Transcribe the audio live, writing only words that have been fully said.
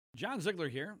John Ziegler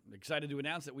here, excited to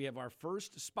announce that we have our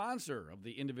first sponsor of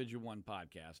the Individual One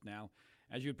podcast. Now,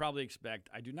 as you'd probably expect,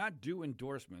 I do not do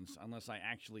endorsements unless I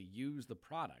actually use the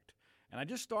product. And I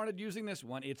just started using this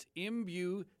one. It's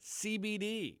Imbue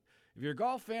CBD. If you're a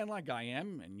golf fan like I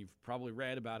am, and you've probably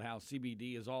read about how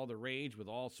CBD is all the rage with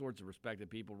all sorts of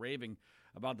respected people raving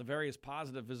about the various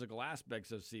positive physical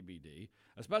aspects of CBD,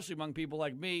 especially among people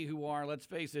like me who are, let's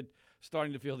face it,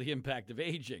 starting to feel the impact of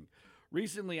aging.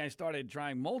 Recently, I started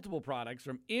trying multiple products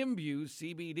from Imbue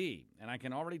CBD, and I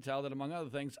can already tell that, among other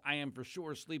things, I am for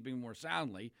sure sleeping more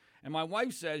soundly. And my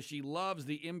wife says she loves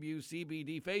the Imbue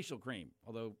CBD facial cream,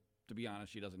 although, to be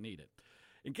honest, she doesn't need it.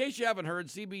 In case you haven't heard,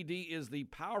 CBD is the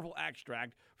powerful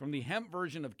extract from the hemp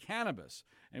version of cannabis.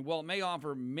 And while it may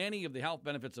offer many of the health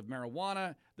benefits of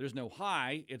marijuana, there's no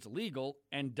high, it's legal,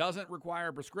 and doesn't require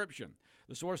a prescription.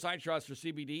 The source I trust for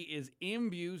CBD is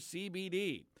Imbue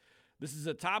CBD. This is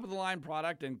a top-of-the-line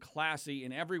product and classy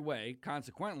in every way.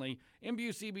 Consequently,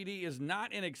 Imbue CBD is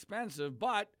not inexpensive,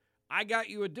 but I got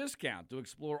you a discount to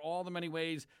explore all the many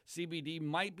ways CBD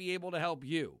might be able to help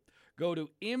you. Go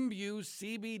to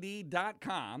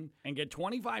imbuecbd.com and get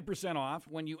 25% off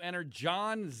when you enter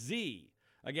John Z.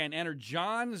 Again, enter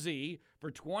John Z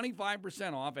for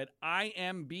 25% off at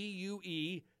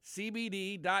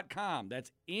imbuecbd.com.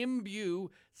 That's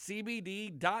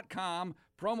imbuecbd.com,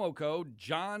 promo code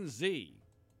John Z.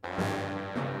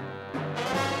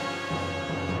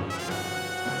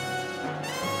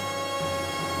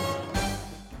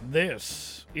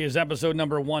 This is episode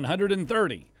number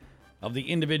 130 of the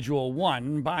Individual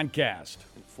One podcast.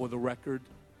 For the record,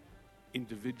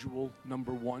 individual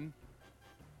number one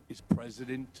is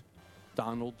President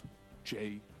Donald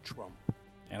J. Trump.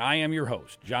 And I am your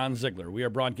host, John Ziegler. We are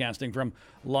broadcasting from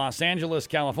Los Angeles,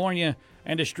 California,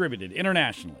 and distributed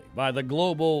internationally by the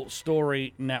Global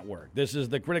Story Network. This is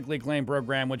the critically acclaimed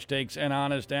program which takes an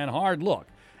honest and hard look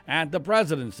at the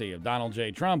presidency of Donald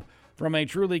J. Trump from a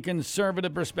truly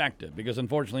conservative perspective, because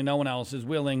unfortunately no one else is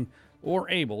willing or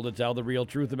able to tell the real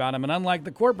truth about him. And unlike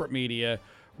the corporate media,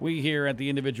 we here at the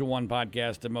Individual One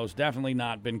podcast have most definitely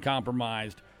not been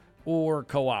compromised or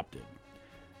co-opted.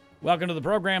 Welcome to the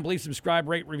program. Please subscribe,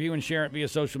 rate, review, and share it via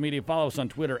social media. Follow us on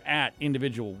Twitter at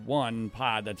Individual One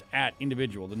Pod. That's at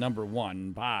Individual, the number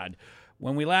one pod.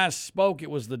 When we last spoke,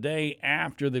 it was the day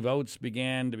after the votes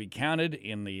began to be counted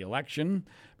in the election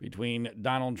between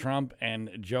Donald Trump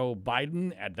and Joe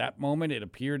Biden. At that moment, it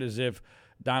appeared as if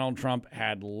Donald Trump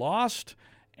had lost,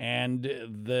 and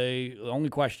the only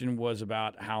question was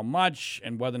about how much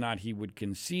and whether or not he would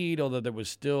concede, although there was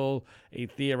still a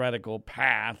theoretical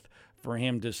path for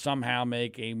him to somehow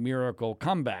make a miracle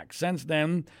comeback. Since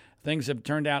then, things have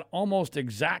turned out almost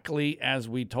exactly as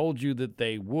we told you that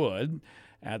they would.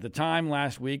 At the time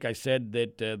last week, I said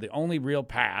that the only real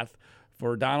path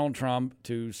for Donald Trump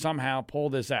to somehow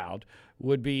pull this out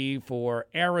would be for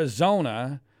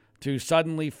Arizona to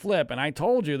suddenly flip. And I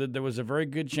told you that there was a very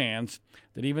good chance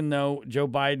that even though Joe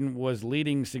Biden was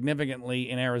leading significantly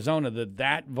in Arizona,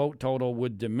 that vote total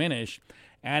would diminish,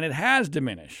 and it has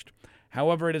diminished.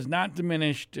 However, it has not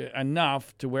diminished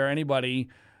enough to where anybody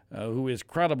who is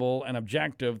credible and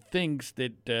objective thinks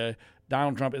that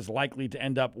Donald Trump is likely to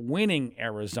end up winning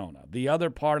Arizona. The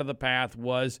other part of the path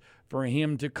was for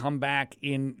him to come back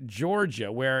in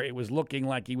Georgia, where it was looking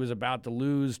like he was about to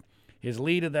lose his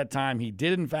lead at that time. He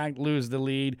did, in fact, lose the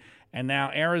lead, and now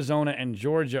Arizona and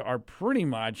Georgia are pretty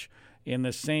much in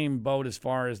the same boat as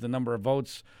far as the number of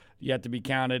votes yet to be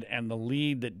counted and the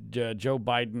lead that Joe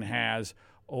Biden has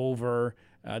over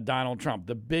Donald Trump.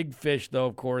 The big fish, though,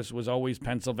 of course, was always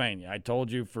Pennsylvania. I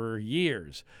told you for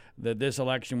years that this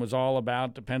election was all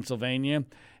about Pennsylvania,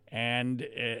 and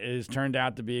it has turned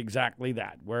out to be exactly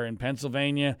that, where in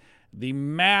Pennsylvania, the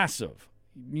massive,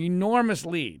 enormous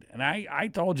lead, and I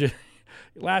told you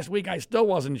last week I still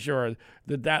wasn't sure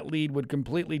that lead would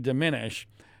completely diminish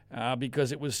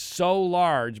because it was so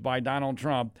large by Donald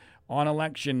Trump on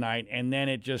election night, and then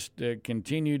it just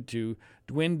continued to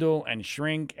dwindle and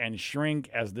shrink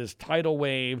as this tidal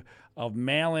wave of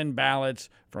mail-in ballots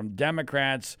from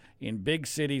Democrats in big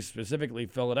cities, specifically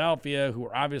Philadelphia, who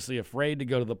were obviously afraid to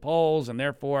go to the polls, and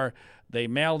therefore they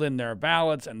mailed in their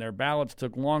ballots, and their ballots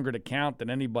took longer to count than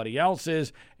anybody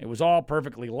else's. It was all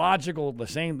perfectly logical. The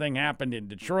same thing happened in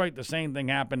Detroit. The same thing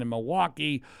happened in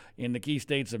Milwaukee, in the key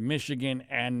states of Michigan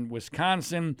and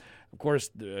Wisconsin. Of course,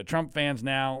 the Trump fans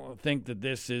now think that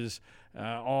this is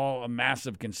all a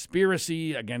massive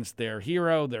conspiracy against their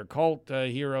hero, their cult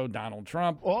hero, Donald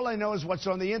Trump. All I know is what's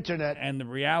on the internet. And the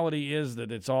reality is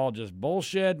that it's all just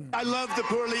bullshit. I love the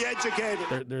poorly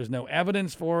educated. There's no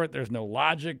evidence for it. There's no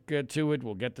logic to it.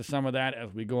 We'll get to some of that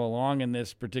as we go along in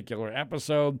this particular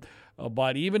episode.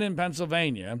 But even in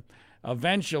Pennsylvania,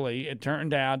 eventually it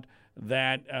turned out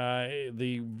that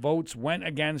the votes went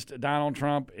against Donald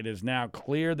Trump. It is now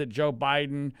clear that Joe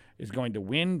Biden is going to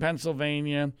win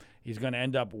Pennsylvania. He's going to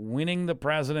end up winning the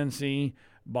presidency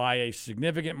by a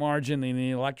significant margin in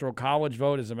the Electoral College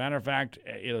vote. As a matter of fact,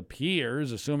 it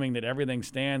appears, assuming that everything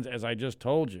stands as I just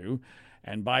told you,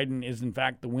 and Biden is in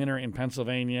fact the winner in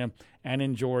Pennsylvania and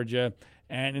in Georgia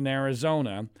and in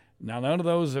Arizona. Now, none of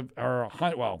those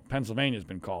well, Pennsylvania's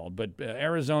been called, but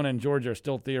Arizona and Georgia are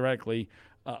still theoretically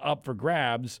up for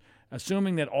grabs.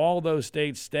 Assuming that all those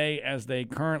states stay as they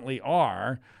currently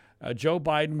are, Joe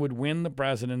Biden would win the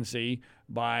presidency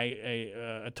by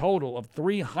a total of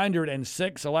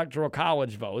 306 Electoral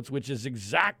College votes, which is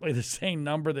exactly the same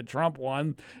number that Trump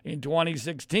won in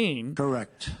 2016.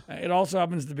 Correct. It also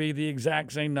happens to be the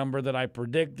exact same number that I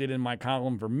predicted in my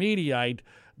column for Mediaite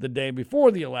the day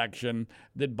before the election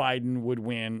that Biden would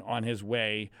win on his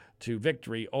way to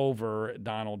victory over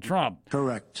Donald Trump.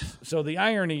 Correct. So the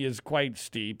irony is quite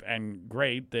steep and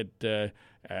great that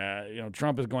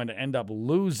Trump is going to end up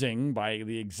losing by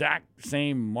the exact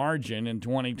same margin in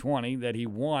 2020 that he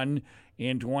won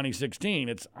in 2016.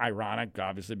 It's ironic,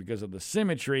 obviously, because of the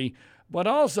symmetry, but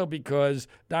also because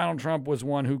Donald Trump was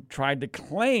one who tried to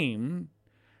claim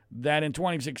that in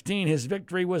 2016 his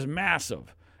victory was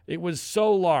massive. It was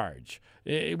so large.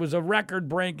 It was a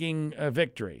record-breaking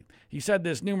victory. He said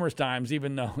this numerous times,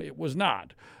 even though it was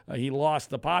not. He lost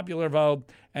the popular vote,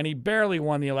 and he barely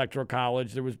won the Electoral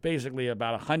College. There was basically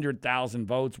about 100,000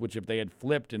 votes, which if they had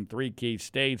flipped in 3 key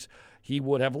states, he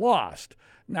would have lost.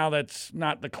 Now, that's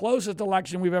not the closest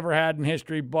election we've ever had in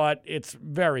history, but it's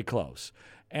very close.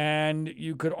 And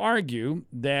you could argue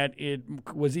that it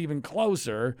was even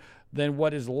closer than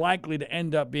what is likely to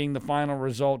end up being the final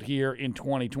result here in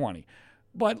 2020.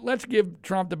 But let's give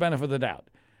Trump the benefit of the doubt.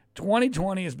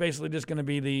 2020 is basically just going to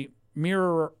be the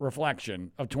mirror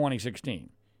reflection of 2016,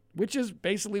 which is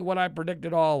basically what I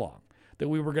predicted all along, that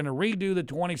we were going to redo the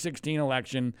 2016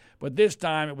 election, but this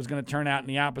time it was going to turn out in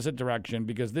the opposite direction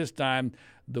because this time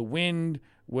the wind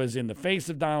was in the face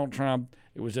of Donald Trump,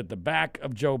 it was at the back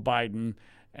of Joe Biden,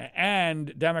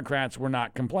 and Democrats were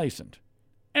not complacent.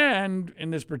 And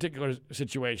in this particular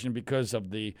situation, because of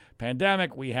the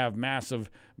pandemic, we have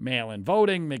massive mail-in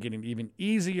voting, making it even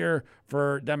easier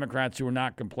for Democrats who are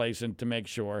not complacent to make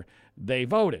sure they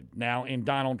voted. Now, in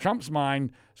Donald Trump's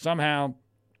mind, somehow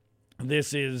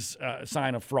this is a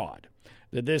sign of fraud,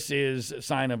 that this is a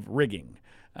sign of rigging.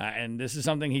 And this is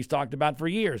something he's talked about for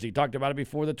years. He talked about it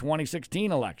before the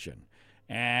 2016 election.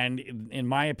 And in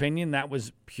my opinion, that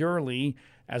was purely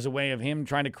as a way of him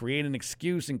trying to create an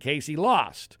excuse in case he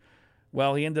lost.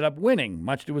 Well, he ended up winning,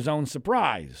 much to his own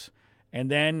surprise.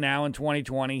 And then now in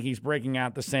 2020, he's breaking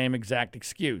out the same exact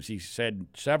excuse. He said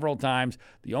several times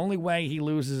the only way he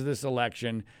loses this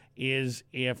election is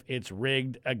if it's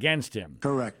rigged against him.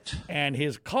 Correct. And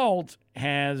his cult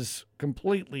has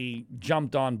completely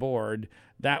jumped on board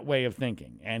that way of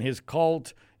thinking. And his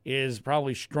cult is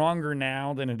probably stronger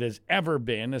now than it has ever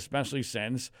been, especially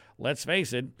since, let's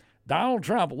face it, Donald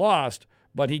Trump lost,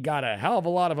 but he got a hell of a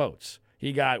lot of votes.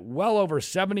 He got well over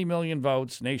 70 million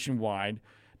votes nationwide,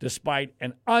 despite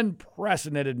an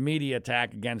unprecedented media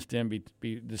attack against him,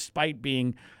 despite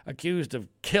being accused of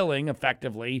killing,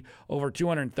 effectively, over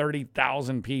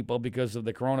 230,000 people because of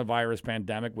the coronavirus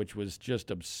pandemic, which was just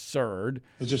absurd.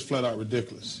 It's just flat out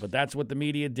ridiculous. But that's what the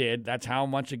media did. That's how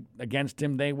much against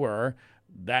him they were.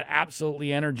 That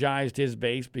absolutely energized his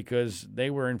base because they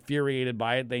were infuriated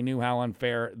by it. They knew how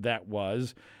unfair that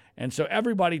was. And so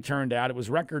everybody turned out. It was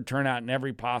record turnout in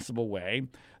every possible way.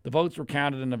 The votes were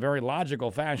counted in a very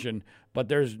logical fashion, but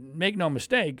make no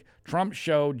mistake, Trump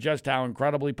showed just how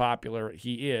incredibly popular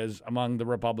he is among the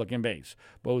Republican base,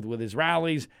 both with his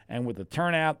rallies and with the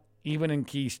turnout, even in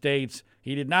key states.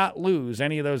 He did not lose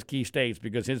any of those key states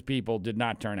because his people did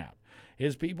not turn out.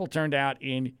 His people turned out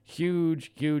in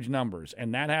huge, huge numbers,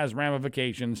 and that has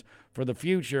ramifications for the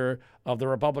future of the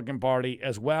Republican Party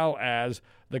as well as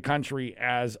the country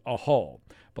as a whole.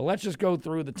 But let's just go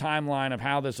through the timeline of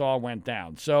how this all went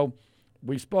down. So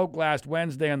we spoke last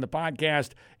Wednesday on the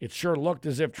podcast. It sure looked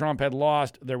as if Trump had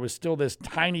lost. There was still this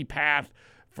tiny path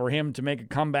for him to make a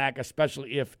comeback,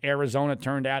 especially if Arizona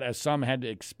turned out as some had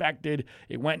expected.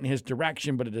 It went in his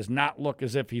direction, but it does not look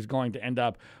as if he's going to end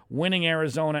up winning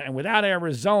Arizona. And without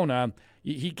Arizona,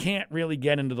 he can't really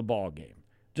get into the ballgame.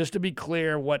 Just to be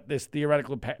clear what this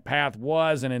theoretical path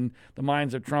was, and in the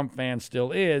minds of Trump fans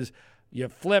still is, You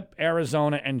flip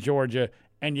Arizona and Georgia,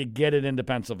 and you get it into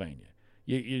Pennsylvania.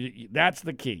 That's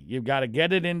the key. You've got to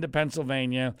get it into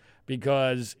Pennsylvania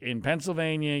because in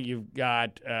Pennsylvania you've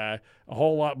got a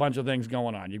bunch of things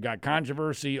going on. You've got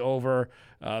controversy over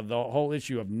the whole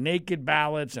issue of naked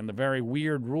ballots and the very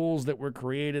weird rules that were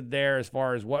created there as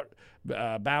far as what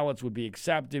ballots would be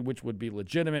accepted, which would be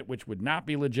legitimate, which would not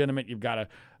be legitimate. You've got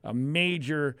a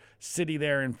major city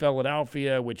there in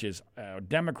Philadelphia, which is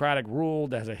Democratic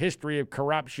ruled, has a history of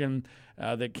corruption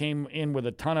that came in with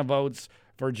a ton of votes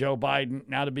for Joe Biden.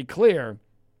 Now, to be clear,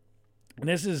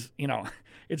 this is,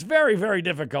 it's very, very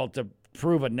difficult to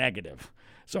prove a negative.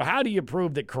 So how do you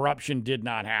prove that corruption did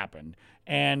not happen?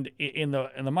 And in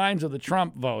the minds of the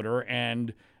Trump voter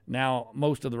and now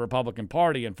most of the Republican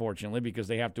Party, unfortunately, because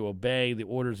they have to obey the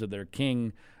orders of their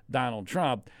king, Donald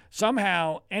Trump,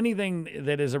 somehow anything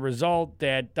that is a result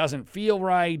that doesn't feel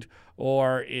right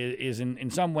or is in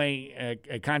some way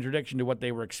a contradiction to what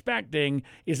they were expecting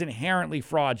is inherently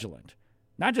fraudulent.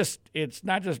 It's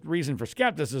not just reason for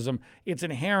skepticism, it's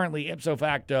inherently ipso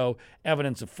facto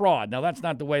evidence of fraud. Now, that's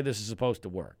not the way this is supposed to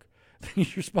work.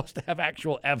 You're supposed to have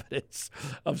actual evidence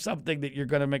of something that you're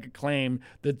going to make a claim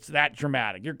that's that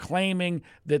dramatic. You're claiming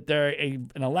that an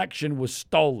election was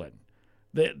stolen.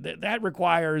 That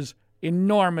requires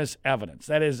enormous evidence.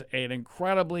 That is an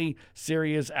incredibly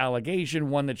serious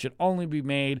allegation, one that should only be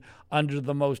made under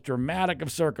the most dramatic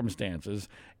of circumstances.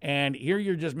 And here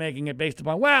you're just making it based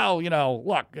upon,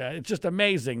 look, it's just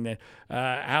amazing that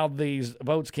how these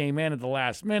votes came in at the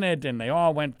last minute and they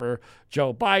all went for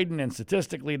Joe Biden, and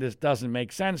statistically this doesn't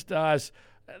make sense to us.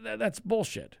 That's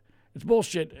bullshit. It's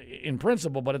bullshit in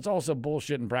principle, but it's also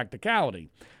bullshit in practicality,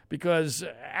 because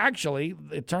actually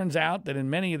it turns out that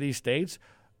in many of these states,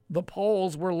 the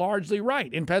polls were largely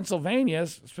right. In Pennsylvania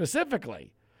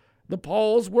specifically, the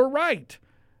polls were right.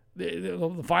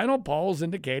 The final polls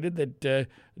indicated that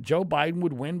Joe Biden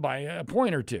would win by a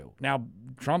point or two. Now,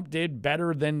 Trump did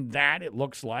better than that, it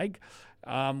looks like.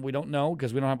 We don't know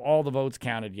because we don't have all the votes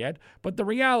counted yet. But the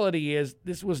reality is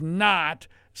this was not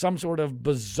some sort of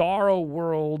bizarro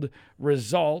world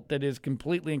result that is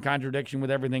completely in contradiction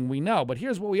with everything we know. But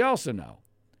here's what we also know.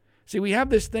 See, we have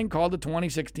this thing called the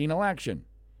 2016 election.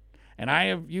 And I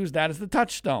have used that as the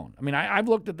touchstone. I mean, I've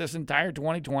looked at this entire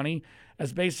 2020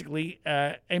 as basically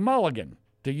a mulligan,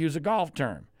 to use a golf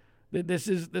term. This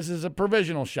is a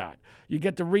provisional shot. You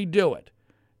get to redo it.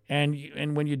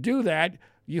 And when you do that,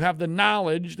 you have the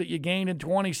knowledge that you gained in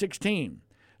 2016.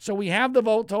 So we have the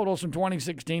vote totals from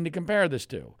 2016 to compare this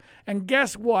to. And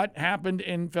guess what happened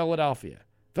in Philadelphia?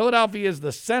 Philadelphia is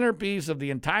the centerpiece of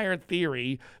the entire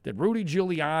theory that Rudy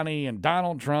Giuliani and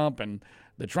Donald Trump and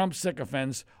the Trump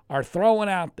sycophants are throwing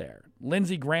out there.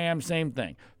 Lindsey Graham, same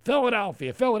thing.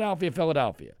 Philadelphia, Philadelphia,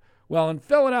 Philadelphia. Well, in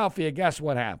Philadelphia, guess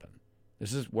what happened?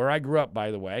 This is where I grew up,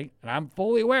 by the way, and I'm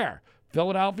fully aware.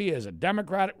 Philadelphia is a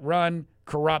Democratic-run,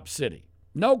 corrupt city.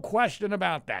 No question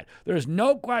about that. There's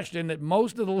no question that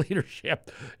most of the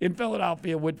leadership in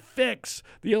Philadelphia would fix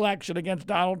the election against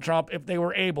Donald Trump if they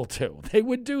were able to. They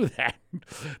would do that.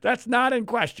 That's not in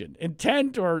question.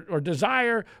 Intent or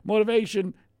desire,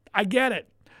 motivation, I get it.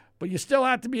 But you still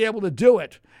have to be able to do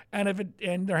it.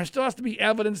 And there still has to be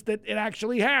evidence that it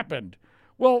actually happened.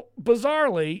 Well,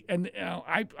 bizarrely, and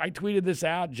I tweeted this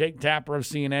out. Jake Tapper of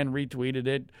CNN retweeted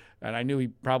it, and I knew he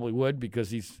probably would because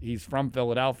he's from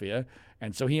Philadelphia,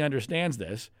 and so he understands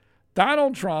this.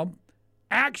 Donald Trump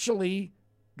actually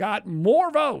got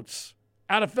more votes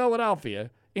out of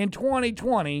Philadelphia in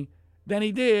 2020 than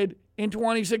he did in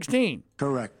 2016.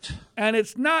 Correct. And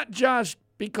it's not just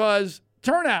because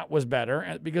turnout was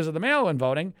better because of the mail-in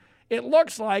voting. It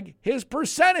looks like his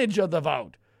percentage of the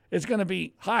vote is going to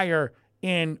be higher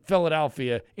in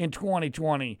Philadelphia in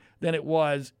 2020 than it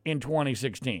was in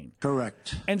 2016.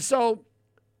 Correct. And so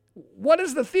what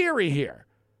is the theory here?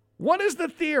 What is the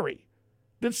theory?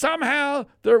 That somehow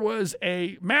there was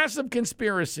a massive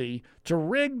conspiracy to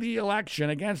rig the election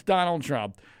against Donald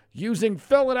Trump using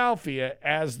Philadelphia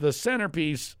as the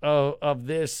centerpiece of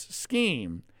this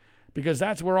scheme, because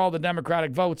that's where all the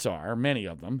Democratic votes are, many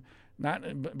of them.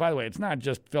 Not, by the way, it's not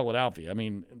just Philadelphia. I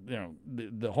mean,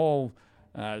 the whole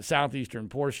southeastern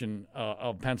portion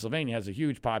of Pennsylvania has a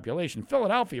huge population.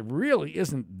 Philadelphia really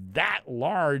isn't that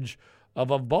large of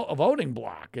a voting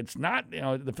block. It's not,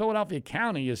 the Philadelphia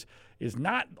county is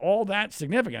not all that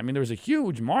significant. I mean, there was a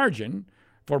huge margin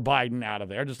for Biden out of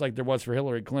there, just like there was for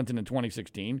Hillary Clinton in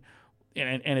 2016.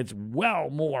 And it's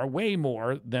way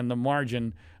more than the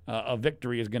margin of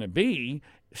victory is going to be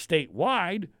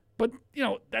statewide. But,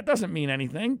 that doesn't mean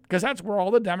anything because that's where all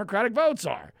the Democratic votes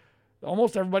are.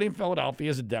 Almost everybody in Philadelphia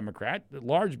is a Democrat. The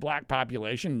large black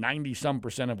population,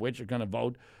 90-some% of which are going to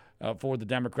vote for the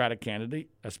Democratic candidate,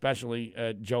 especially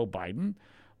Joe Biden.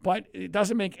 But it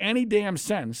doesn't make any damn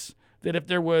sense that if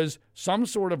there was some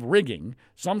sort of rigging,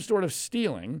 some sort of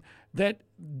stealing, that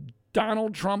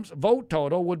Donald Trump's vote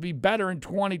total would be better in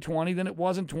 2020 than it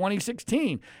was in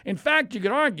 2016. In fact, you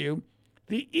could argue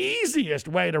the easiest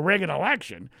way to rig an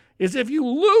election is if you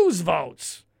lose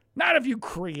votes, not if you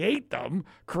create them.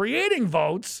 Creating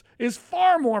votes is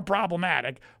far more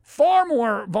problematic, far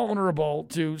more vulnerable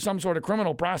to some sort of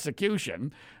criminal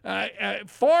prosecution,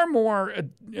 far more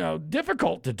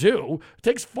difficult to do,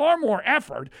 takes far more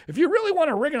effort. If you really want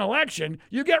to rig an election,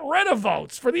 you get rid of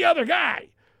votes for the other guy.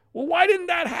 Well, why didn't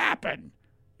that happen?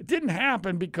 It didn't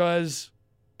happen because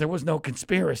there was no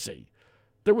conspiracy.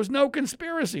 There was no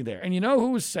conspiracy there. And you know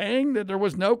who was saying that there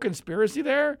was no conspiracy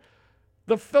there?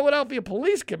 The Philadelphia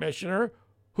police commissioner,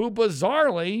 who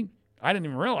bizarrely, I didn't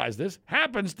even realize this,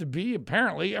 happens to be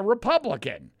apparently a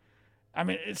Republican. I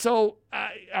mean, so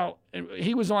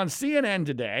he was on CNN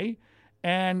today,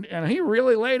 and he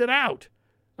really laid it out.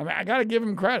 I mean, I got to give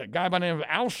him credit. A guy by the name of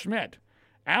Al Schmidt.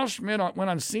 Al Schmidt went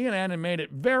on CNN and made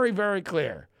it very, very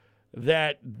clear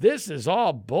that this is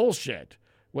all bullshit,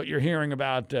 what you're hearing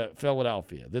about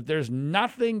Philadelphia, that there's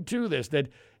nothing to this, that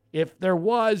if there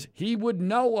was, he would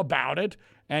know about it,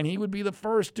 and he would be the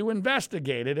first to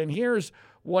investigate it. And here's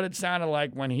what it sounded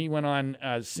like when he went on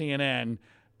CNN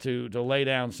to lay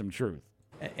down some truth.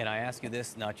 And I ask you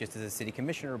this not just as a city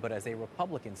commissioner, but as a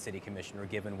Republican city commissioner,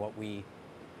 given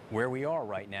where we are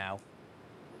right now.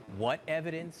 What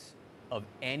evidence of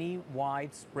any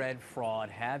widespread fraud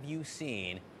have you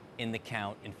seen in the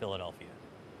count in Philadelphia?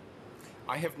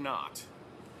 I have not.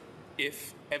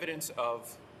 If evidence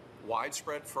of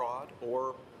widespread fraud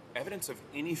or evidence of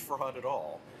any fraud at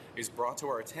all is brought to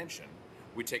our attention,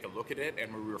 we take a look at it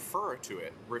and we refer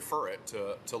it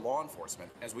to law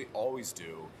enforcement, as we always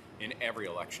do in every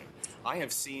election. I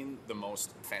have seen the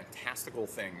most fantastical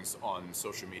things on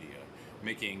social media,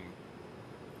 making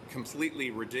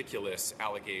completely ridiculous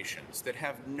allegations that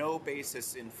have no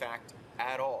basis in fact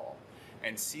at all,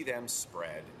 and see them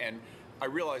spread. And I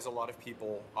realize a lot of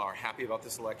people are happy about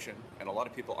this election, and a lot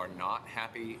of people are not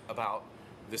happy about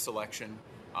this election.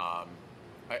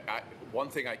 One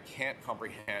thing I can't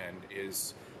comprehend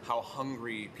is how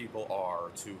hungry people are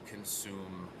to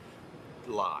consume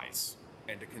lies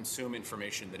and to consume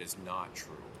information that is not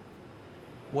true.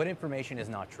 What information is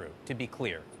not true, to be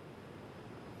clear?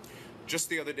 Just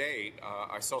the other day,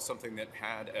 I saw something that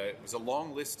it was a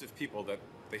long list of people that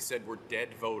they said were dead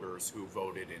voters who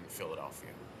voted in Philadelphia.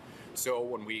 So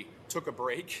when we took a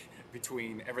break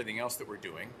between everything else that we're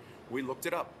doing, we looked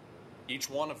it up, each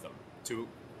one of them, to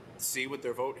see what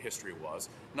their vote history was.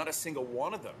 Not a single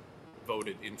one of them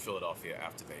voted in Philadelphia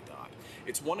after they died.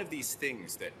 It's one of these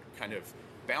things that kind of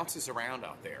bounces around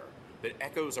out there, that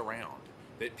echoes around,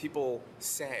 that people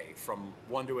say from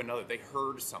one to another. They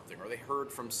heard something, or they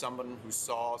heard from someone who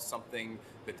saw something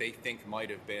that they think might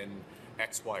have been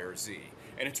X, Y, or Z.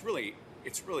 And it's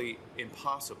really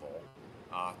impossible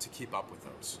to keep up with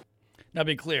those. Now,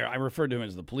 be clear, I referred to him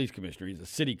as the police commissioner. He's a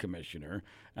city commissioner,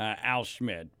 Al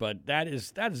Schmidt. But that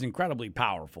is incredibly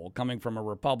powerful, coming from a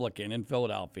Republican in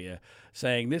Philadelphia,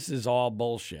 saying this is all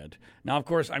bullshit. Now, of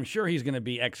course, I'm sure he's going to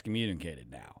be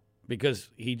excommunicated now, because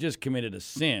he just committed a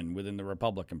sin within the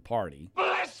Republican Party.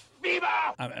 Blasphemer!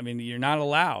 I mean, you're not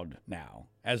allowed now,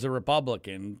 as a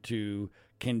Republican, to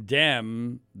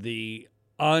condemn the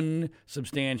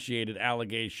unsubstantiated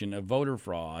allegation of voter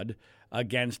fraud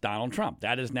against Donald Trump.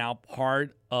 That is now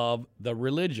part of the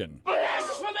religion.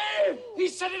 Blasphemy! He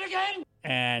said it again!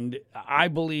 And I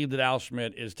believe that Al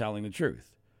Schmidt is telling the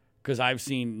truth, because I've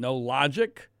seen no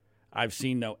logic. I've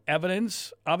seen no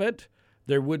evidence of it.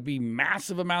 There would be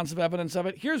massive amounts of evidence of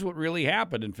it. Here's what really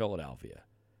happened in Philadelphia.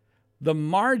 The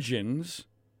margins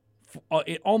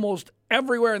almost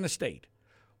everywhere in the state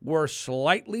were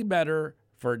slightly better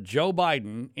for Joe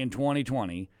Biden in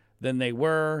 2020 than they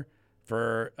were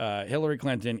for Hillary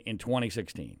Clinton in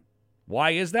 2016.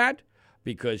 Why is that?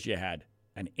 Because you had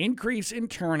an increase in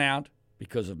turnout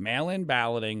because of mail-in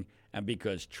balloting and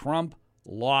because Trump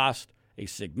lost a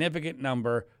significant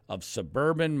number of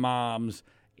suburban moms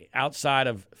outside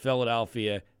of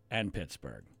Philadelphia and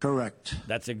Pittsburgh. Correct.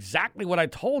 That's exactly what I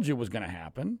told you was going to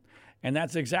happen, and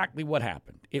that's exactly what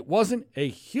happened. It wasn't a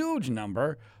huge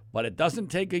number, but it doesn't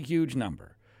take a huge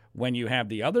number. When you have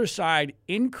the other side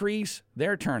increase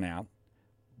their turnout,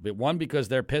 one, because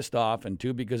they're pissed off, and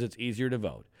two, because it's easier to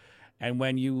vote. And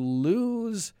when you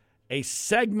lose a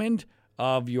segment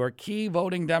of your key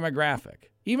voting demographic,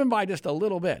 even by just a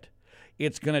little bit,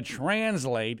 it's going to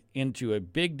translate into a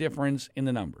big difference in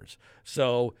the numbers.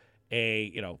 So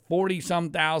a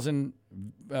 40-some thousand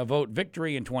vote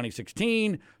victory in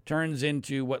 2016 turns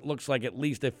into what looks like at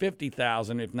least a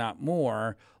 50,000, if not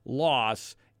more,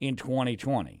 loss in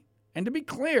 2020. And to be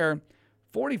clear,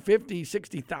 40, 50,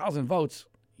 60,000 votes,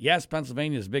 yes,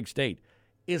 Pennsylvania is a big state,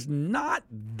 is not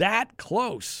that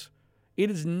close. It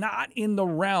is not in the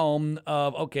realm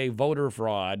of, okay, voter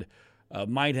fraud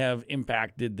might have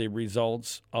impacted the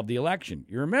results of the election.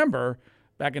 You remember,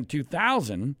 back in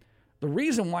 2000, the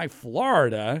reason why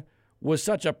Florida was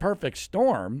such a perfect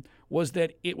storm was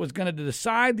that it was going to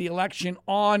decide the election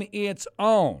on its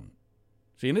own.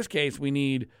 See, in this case, we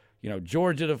need,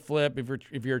 Georgia to flip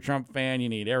if you're a Trump fan. You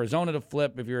need Arizona to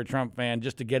flip if you're a Trump fan,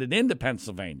 just to get it into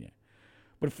Pennsylvania.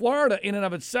 But Florida, in and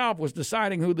of itself, was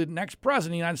deciding who the next president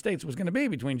of the United States was going to be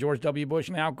between George W. Bush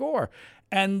and Al Gore.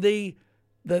 And the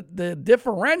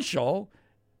differential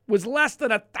was less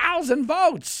than 1,000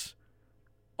 votes.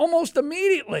 Almost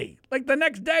immediately, like the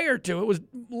next day or two, it was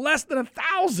less than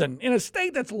 1,000 in a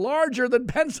state that's larger than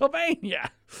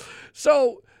Pennsylvania.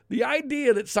 So the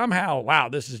idea that somehow, wow,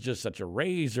 this is just such a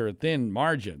razor-thin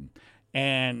margin,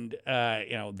 and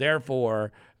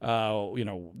therefore,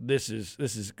 this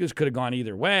could have gone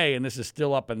either way, and this is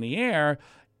still up in the air.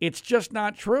 It's just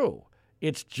not true.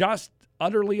 It's just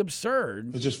utterly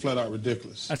absurd. It's just flat out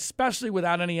ridiculous, especially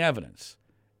without any evidence.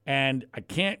 And I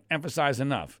can't emphasize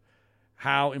enough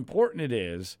how important it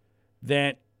is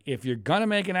that if you're going to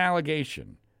make an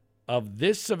allegation of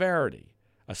this severity,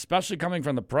 especially coming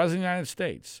from the President of the United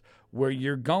States, where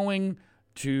you're going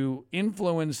to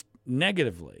influence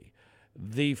negatively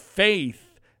the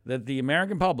faith that the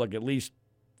American public, at least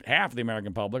half of the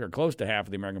American public or close to half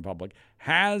of the American public,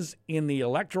 has in the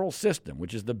electoral system,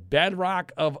 which is the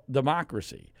bedrock of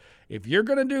democracy. If you're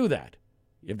going to do that,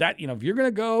 if you're going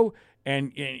to go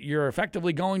and you're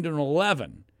effectively going to an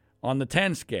 11 on the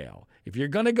 10 scale, if you're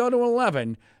going to go to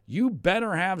 11, you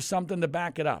better have something to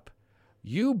back it up.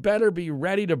 You better be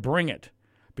ready to bring it,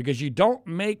 because you don't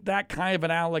make that kind of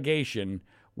an allegation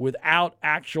without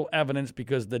actual evidence,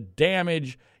 because the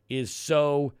damage is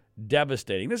so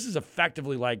devastating. This is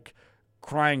effectively like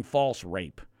crying false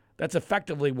rape. That's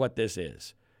effectively what this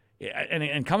is.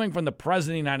 And coming from the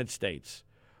President of the United States,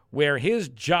 where his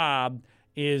job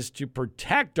is to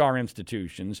protect our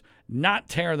institutions, not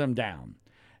tear them down.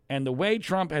 And the way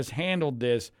Trump has handled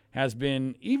this has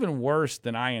been even worse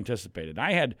than I anticipated.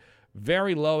 I had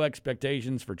very low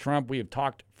expectations for Trump. We have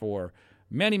talked for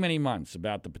many, many months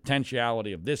about the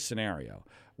potentiality of this scenario,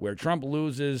 where Trump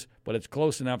loses, but it's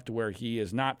close enough to where he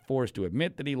is not forced to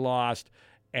admit that he lost,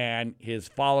 and his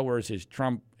followers, his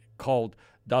Trump cult,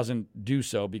 doesn't do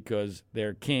so because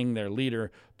their king, their leader,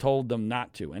 told them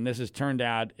not to. And this has turned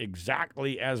out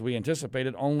exactly as we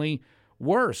anticipated, only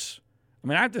worse. I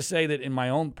mean, I have to say that in my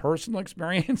own personal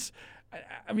experience,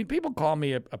 I mean, people call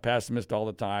me a pessimist all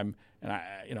the time, and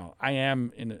I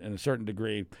am in a certain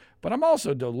degree, but I'm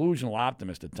also a delusional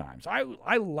optimist at times.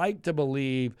 I like to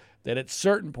believe that at a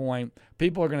certain point,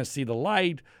 people are going to see the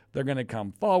light, they're going to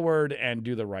come forward and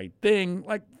do the right thing.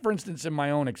 Like, for instance, in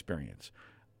my own experience,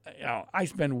 I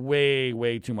spend way,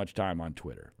 way too much time on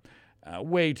Twitter.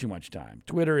 Way too much time.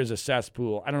 Twitter is a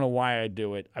cesspool. I don't know why I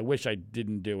do it. I wish I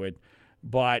didn't do it.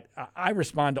 But I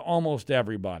respond to almost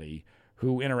everybody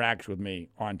who interacts with me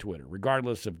on Twitter,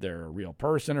 regardless if they're a real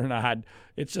person or not.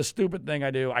 It's a stupid thing I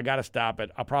do. I got to stop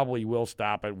it. I probably will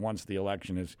stop it once the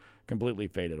election has completely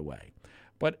faded away.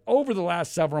 But over the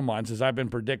last several months, as I've been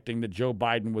predicting that Joe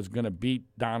Biden was going to beat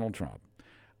Donald Trump,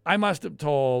 I must have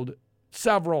told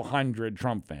several hundred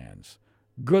Trump fans,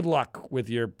 good luck with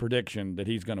your prediction that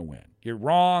he's going to win. You're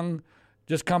wrong.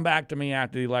 Just come back to me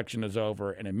after the election is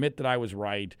over and admit that I was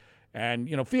right. And,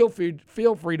 feel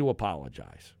free to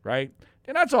apologize, right?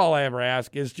 And that's all I ever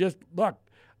ask is just, look,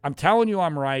 I'm telling you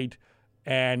I'm right,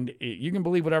 and you can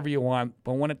believe whatever you want,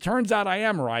 but when it turns out I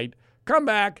am right, come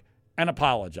back and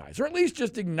apologize, or at least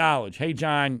just acknowledge, hey,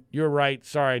 John, you're right,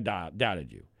 sorry I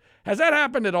doubted you. Has that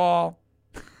happened at all?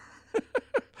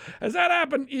 Has that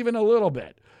happened even a little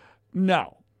bit?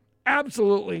 No,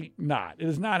 absolutely not. It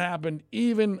has not happened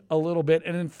even a little bit,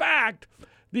 and in fact,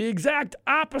 the exact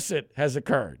opposite has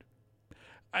occurred.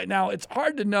 Now, it's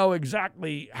hard to know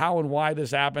exactly how and why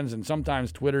this happens, and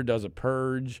sometimes Twitter does a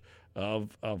purge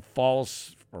of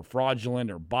false or fraudulent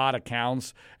or bot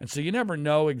accounts, and so you never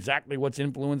know exactly what's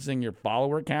influencing your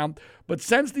follower count. But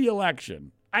since the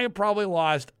election, I have probably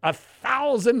lost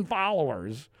 1,000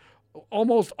 followers.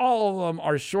 Almost all of them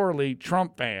are surely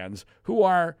Trump fans who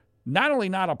are not only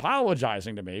not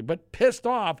apologizing to me, but pissed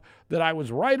off that I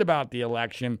was right about the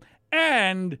election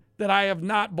and that I have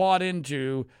not bought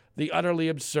into the utterly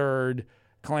absurd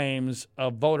claims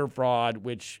of voter fraud,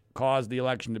 which caused the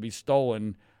election to be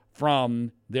stolen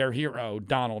from their hero,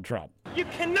 Donald Trump. You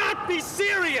cannot be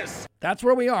serious! That's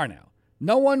where we are now.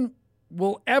 No one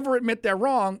will ever admit they're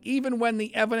wrong, even when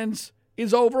the evidence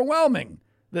is overwhelming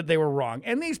that they were wrong.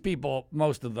 And these people,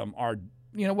 most of them are,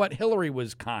 you know what? Hillary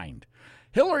was kind.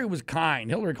 Hillary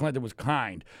Clinton was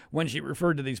kind when she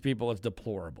referred to these people as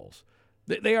deplorables.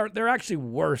 They're actually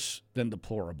worse than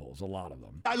deplorables, a lot of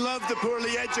them. I love the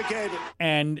poorly educated.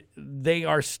 And they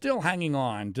are still hanging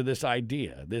on to this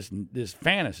idea, this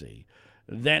fantasy,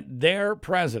 that their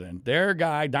president, their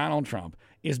guy, Donald Trump,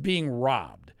 is being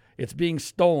robbed. It's being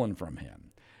stolen from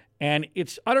him. And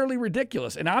it's utterly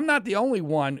ridiculous. And I'm not the only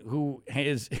one who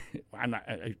is,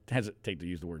 I hesitate to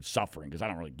use the word suffering because I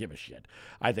don't really give a shit.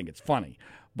 I think it's funny.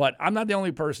 But I'm not the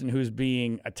only person who's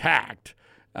being attacked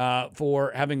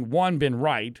for having, one, been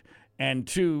right, and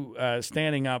two,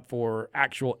 standing up for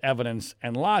actual evidence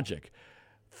and logic.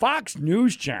 Fox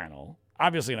News Channel,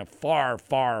 obviously in a far,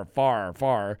 far, far,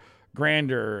 far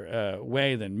grander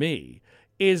way than me,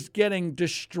 is getting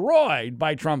destroyed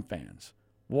by Trump fans.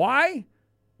 Why?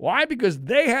 Why? Because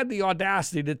they had the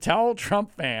audacity to tell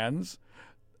Trump fans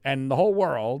and the whole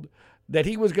world that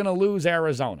he was going to lose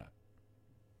Arizona.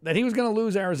 That he was going to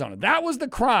lose Arizona. That was the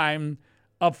crime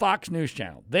of Fox News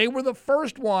Channel. They were the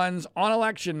first ones on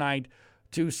election night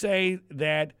to say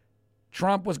that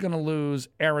Trump was going to lose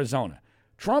Arizona.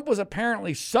 Trump was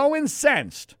apparently so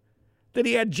incensed that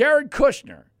he had Jared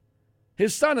Kushner,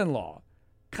 his son-in-law,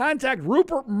 contact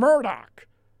Rupert Murdoch,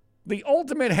 the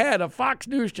ultimate head of Fox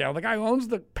News Channel, the guy who owns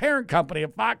the parent company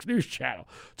of Fox News Channel,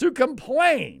 to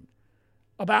complain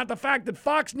about the fact that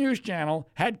Fox News Channel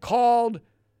had called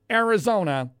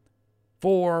Arizona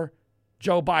for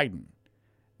Joe Biden.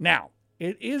 Now,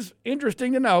 it is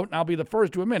interesting to note, and I'll be the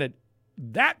first to admit it,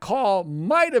 that call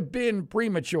might have been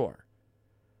premature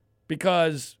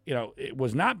because, it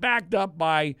was not backed up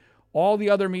by all the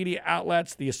other media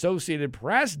outlets. The Associated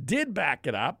Press did back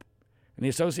it up. And the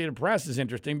Associated Press is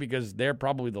interesting because they're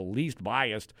probably the least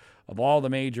biased of all the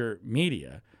major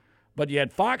media. But you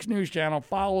had Fox News Channel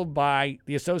followed by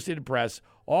the Associated Press.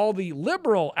 All the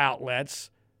liberal outlets,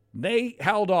 they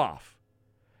held off.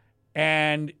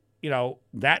 And,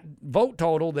 that vote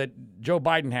total that Joe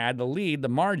Biden had, the lead, the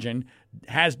margin,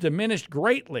 has diminished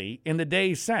greatly in the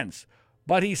days since.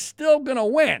 But he's still going to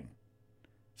win.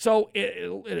 So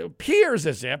it appears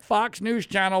as if Fox News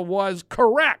Channel was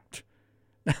correct.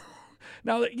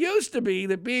 Now, it used to be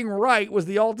that being right was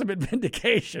the ultimate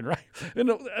vindication, right? And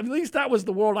at least that was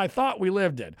the world I thought we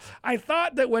lived in. I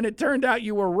thought that when it turned out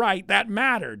you were right, that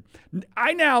mattered.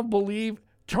 I now believe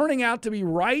turning out to be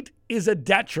right is a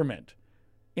detriment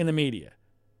in the media.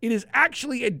 It is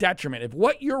actually a detriment. If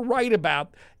what you're right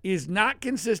about is not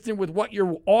consistent with what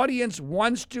your audience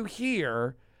wants to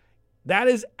hear, that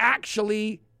is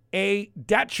actually a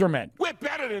detriment. We're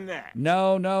better than that.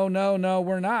 No,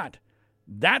 we're not.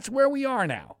 That's where we are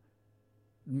now.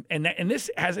 And this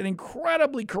has an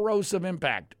incredibly corrosive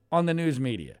impact on the news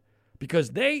media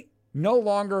because they no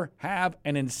longer have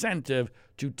an incentive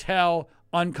to tell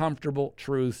uncomfortable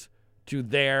truths to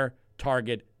their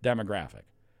target demographic,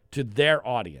 to their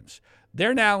audience.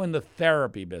 They're now in the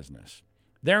therapy business.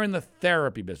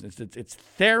 It's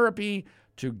therapy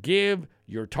to give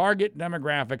your target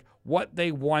demographic what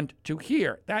they want to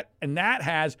hear. That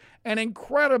has an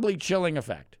incredibly chilling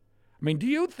effect. I mean, do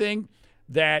you think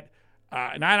that,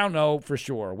 and I don't know for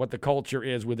sure what the culture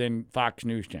is within Fox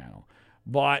News Channel,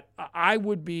 but I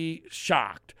would be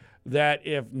shocked that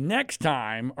if next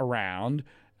time around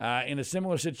in a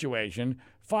similar situation,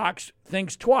 Fox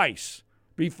thinks twice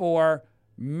before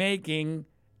making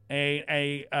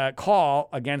a call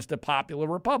against a popular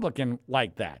Republican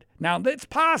like that. Now, it's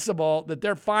possible that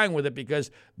they're fine with it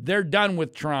because they're done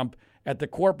with Trump at the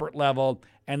corporate level,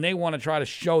 and they want to try to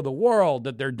show the world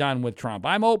that they're done with Trump.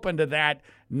 I'm open to that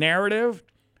narrative,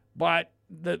 but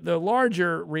the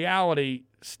larger reality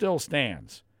still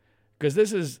stands because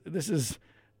this is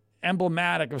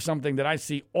emblematic of something that I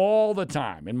see all the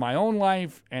time in my own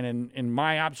life and in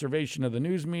my observation of the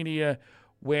news media,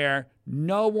 where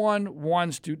no one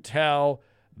wants to tell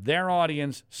their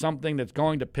audience something that's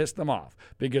going to piss them off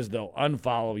because they'll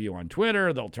unfollow you on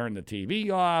Twitter, they'll turn the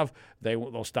TV off,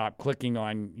 they'll stop clicking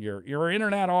on your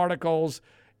internet articles,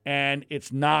 and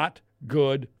it's not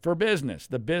good for business.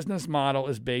 The business model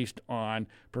is based on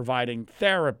providing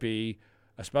therapy,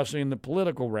 especially in the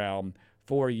political realm,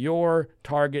 for your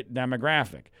target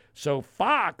demographic. So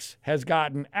Fox has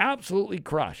gotten absolutely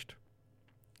crushed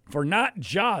for not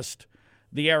just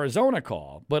the Arizona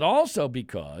call, but also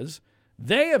because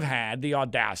they have had the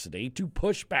audacity to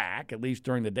push back, at least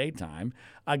during the daytime,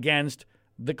 against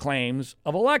the claims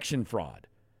of election fraud.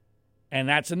 And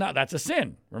that's enough. That's a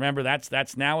sin. Remember,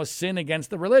 that's now a sin against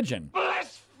the religion.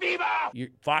 Blasphemer!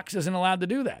 Fox isn't allowed to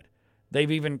do that.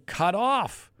 They've even cut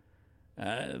off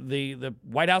the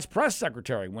White House press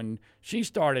secretary when she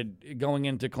started going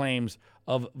into claims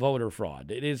of voter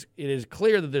fraud. It is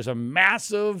clear that there's a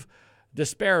massive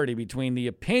disparity between the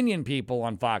opinion people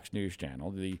on Fox News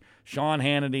Channel, the Sean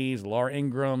Hannitys, Laura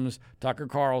Ingrams, Tucker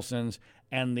Carlsons,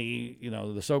 and the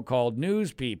so-called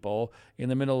news people in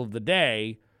the middle of the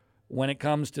day when it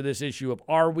comes to this issue of,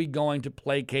 are we going to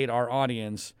placate our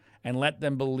audience and let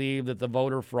them believe that the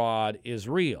voter fraud is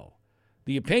real?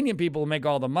 The opinion people who make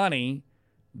all the money,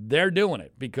 they're doing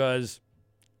it because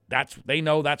they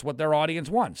know that's what their audience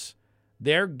wants.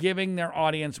 They're giving their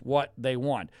audience what they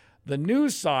want. The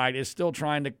news side is still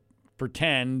trying to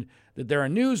pretend that they're a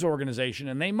news organization,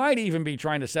 and they might even be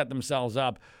trying to set themselves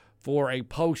up for a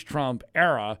post-Trump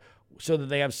era so that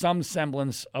they have some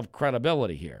semblance of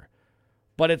credibility here.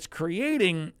 But it's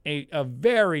creating a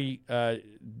very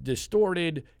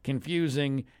distorted,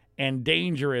 confusing, and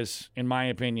dangerous, in my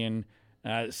opinion,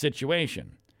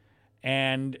 situation.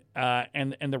 And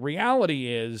the reality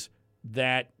is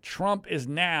that Trump is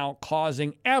now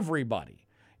causing everybody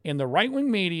in the right-wing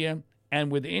media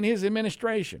and within his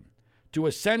administration to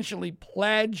essentially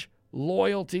pledge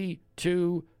loyalty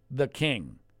to the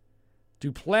king.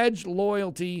 To pledge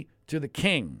loyalty to the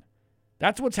king.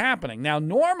 That's what's happening. Now,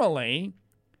 normally,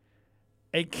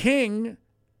 a king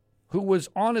who was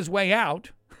on his way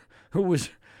out, who was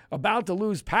about to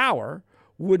lose power,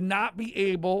 would not be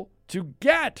able to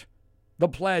get the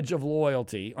pledge of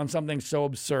loyalty on something so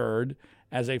absurd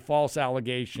as a false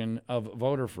allegation of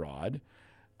voter fraud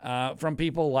from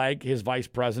people like his vice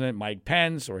president, Mike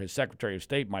Pence, or his Secretary of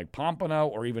State, Mike Pompeo,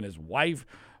 or even his wife,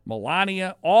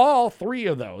 Melania. All three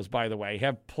of those, by the way,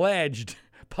 have pledged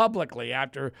publicly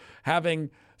after having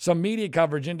some media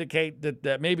coverage indicate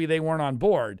that maybe they weren't on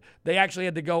board. They actually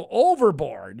had to go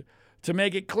overboard to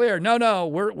make it clear, no,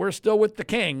 we're still with the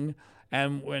king,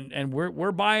 and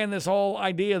we're buying this whole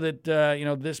idea that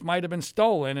this might have been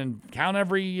stolen, and count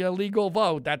every legal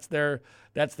vote. That's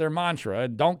their mantra.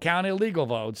 Don't count illegal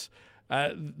votes.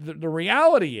 The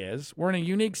reality is we're in a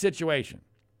unique situation.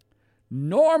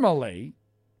 Normally,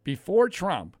 before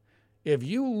Trump, if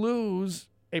you lose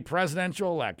a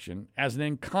presidential election as an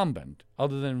incumbent,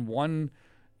 other than one,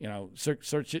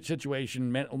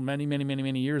 situation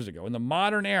many years ago, in the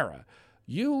modern era,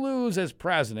 you lose as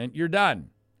president, you're done,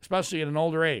 especially at an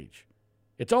older age.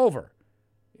 It's over.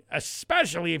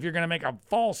 Especially if you're going to make a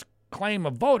false claim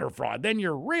of voter fraud, then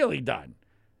you're really done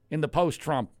in the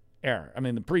post-Trump era. I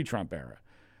mean, the pre-Trump era.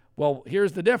 Well,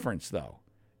 here's the difference, though.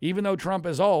 Even though Trump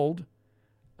is old,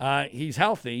 he's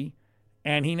healthy,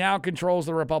 and he now controls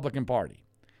the Republican Party.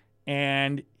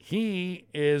 And he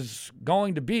is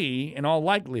going to be, in all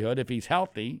likelihood, if he's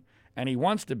healthy and he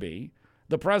wants to be,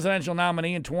 the presidential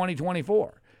nominee in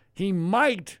 2024. He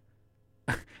might,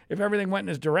 if everything went in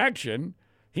his direction,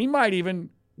 he might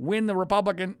even win the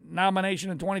Republican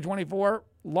nomination in 2024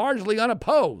 largely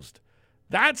unopposed.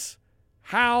 That's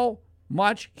how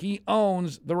much he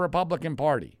owns the Republican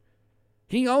Party.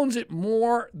 He owns it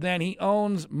more than he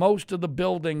owns most of the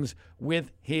buildings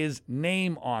with his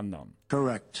name on them.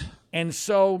 Correct. And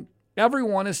so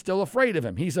everyone is still afraid of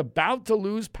him. He's about to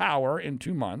lose power in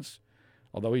 2 months,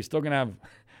 although he's still going to have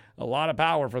a lot of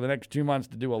power for the next 2 months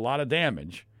to do a lot of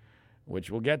damage, which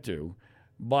we'll get to.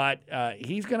 But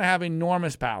he's going to have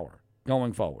enormous power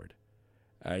going forward.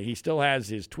 He still has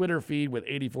his Twitter feed with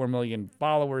 84 million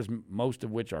followers, most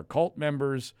of which are cult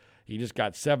members. He just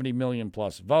got 70 million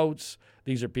plus votes.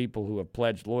 These are people who have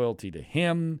pledged loyalty to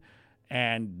him,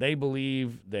 and they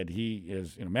believe that he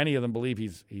is, many of them believe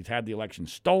he's had the election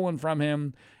stolen from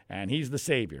him, and he's the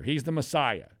savior. He's the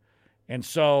Messiah. And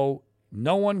so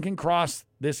no one can cross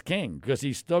this king because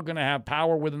he's still going to have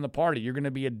power within the party. You're going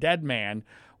to be a dead man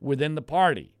within the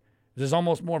party. This is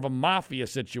almost more of a mafia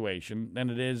situation than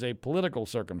it is a political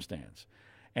circumstance.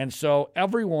 And so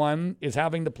everyone is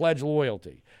having to pledge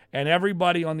loyalty. And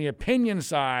everybody on the opinion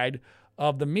side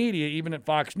of the media, even at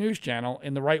Fox News Channel,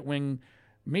 in the right-wing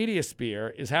media sphere,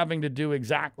 is having to do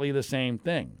exactly the same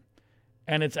thing.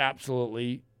 And it's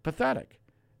absolutely pathetic.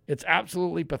 It's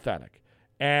absolutely pathetic.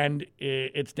 And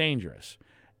it's dangerous.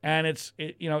 And it's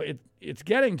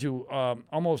getting to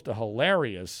almost a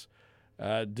hilarious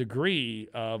degree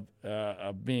of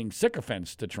being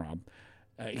sycophants to Trump.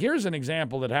 Here's an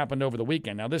example that happened over the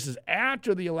weekend. Now, this is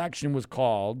after the election was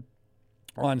called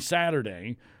on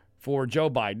Saturday for Joe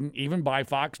Biden, even by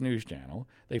Fox News Channel.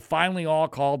 They finally all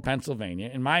called Pennsylvania.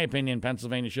 In my opinion,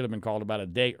 Pennsylvania should have been called about a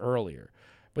day earlier.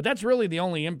 But that's really the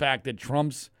only impact that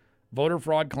Trump's voter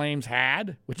fraud claims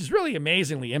had, which is really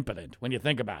amazingly impotent when you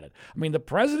think about it. I mean, the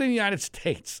president of the United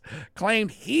States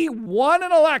claimed he won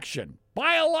an election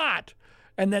by a lot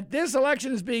and that this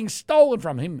election is being stolen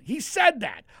from him. He said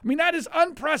that. I mean, that is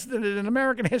unprecedented in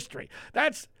American history.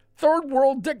 That's third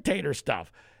world dictator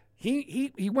stuff.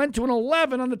 He went to an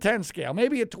 11 on the 10 scale,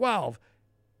 maybe a 12,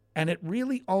 and it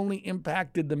really only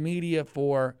impacted the media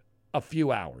for a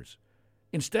few hours.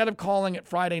 Instead of calling it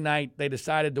Friday night, they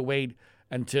decided to wait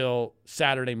until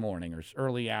Saturday morning or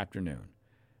early afternoon.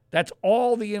 That's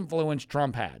all the influence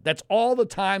Trump had. That's all the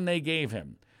time they gave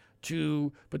him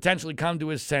to potentially come to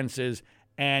his senses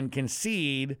and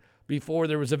concede before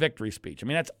there was a victory speech. I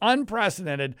mean, that's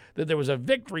unprecedented that there was a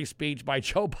victory speech by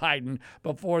Joe Biden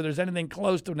before there's anything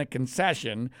close to a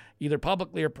concession, either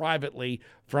publicly or privately,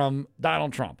 from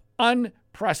Donald Trump.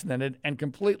 Unprecedented and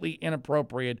completely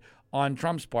inappropriate on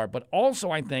Trump's part. But also,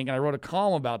 I think, and I wrote a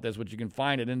column about this, which you can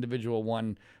find at Individual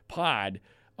One Pod,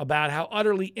 about how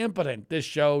utterly impotent this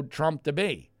showed Trump to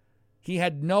be. He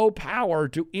had no power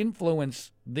to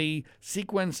influence the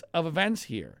sequence of events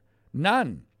here.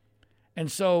 None. And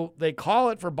so they call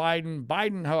it for Biden.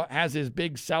 Biden has his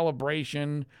big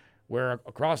celebration where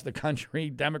across the country,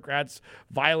 Democrats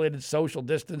violated social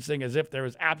distancing as if there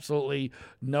was absolutely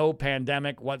no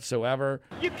pandemic whatsoever.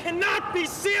 You cannot be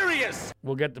serious!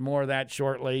 We'll get to more of that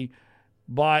shortly.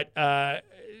 But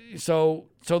so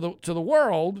to the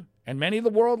world, and many of the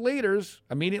world leaders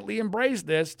immediately embraced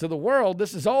this, to the world,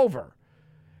 this is over.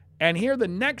 And here the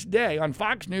next day on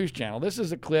Fox News Channel, this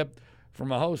is a clip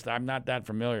from a host I'm not that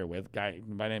familiar with, a guy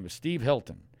by the name of Steve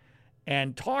Hilton,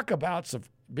 and talk about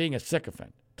being a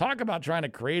sycophant. Talk about trying to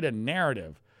create a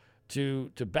narrative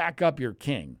to back up your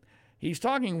king. He's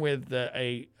talking with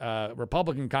a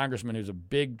Republican congressman who's a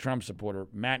big Trump supporter,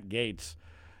 Matt Gaetz,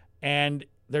 and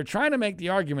they're trying to make the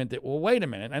argument that, well, wait a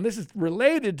minute, and this is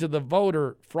related to the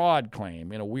voter fraud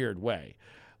claim in a weird way.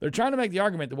 They're trying to make the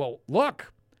argument that, well,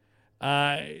 look,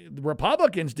 the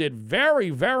Republicans did very,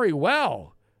 very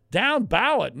well down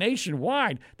ballot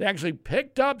nationwide. They actually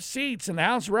picked up seats in the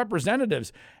House of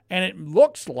Representatives, and it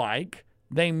looks like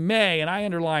they may, and I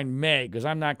underline may because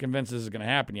I'm not convinced this is going to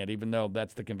happen yet, even though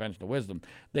that's the conventional wisdom,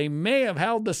 they may have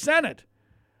held the Senate.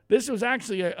 This was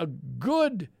actually a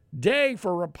good day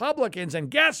for Republicans,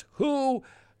 and guess who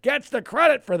gets the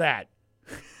credit for that?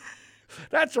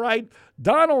 That's right,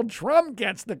 Donald Trump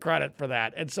gets the credit for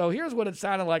that. And so here's what it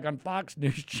sounded like on Fox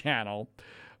News Channel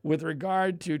with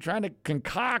regard to trying to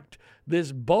concoct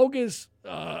this bogus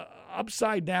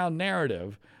upside-down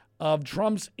narrative of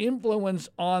Trump's influence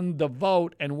on the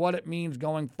vote and what it means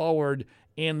going forward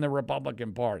in the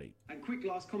Republican Party. And quick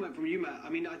last comment from you, Matt. I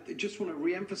mean, I just want to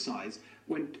re-emphasize,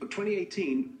 when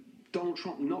 2018, Donald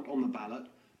Trump not on the ballot,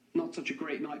 not such a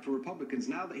great night for Republicans.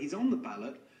 Now that he's on the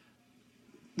ballot,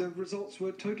 the results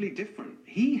were totally different.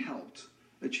 He helped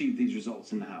achieve these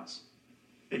results in the House.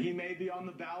 He may be on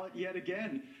the ballot yet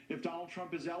again. If Donald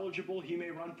Trump is eligible, he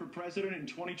may run for president in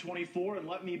 2024. And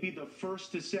let me be the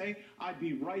first to say, I'd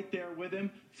be right there with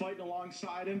him, fighting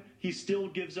alongside him. He still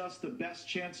gives us the best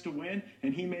chance to win,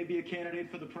 and he may be a candidate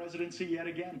for the presidency yet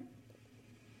again.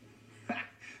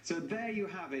 So there you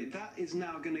have it. That is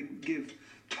now going to give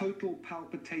total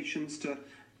palpitations to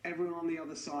everyone on the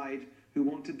other side who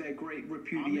wanted their great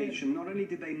repudiation. Not only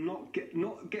did they not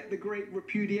get the great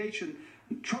repudiation,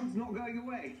 Trump's not going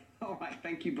away. All right,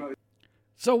 thank you both.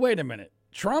 So wait a minute.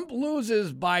 Trump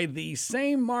loses by the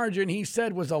same margin he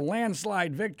said was a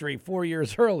landslide victory 4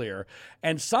 years earlier,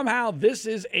 and somehow this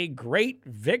is a great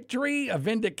victory, a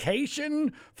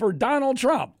vindication for Donald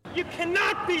Trump. You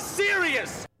cannot be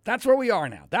serious! That's where we are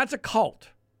now. That's a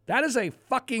cult. That is a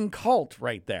fucking cult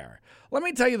right there. Let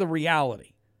me tell you the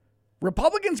reality.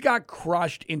 Republicans got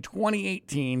crushed in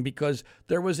 2018 because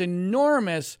there was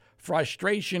enormous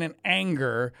frustration and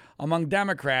anger among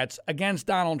Democrats against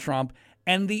Donald Trump,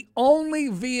 and the only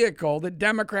vehicle that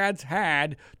Democrats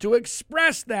had to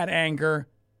express that anger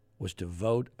was to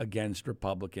vote against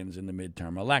Republicans in the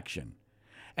midterm election.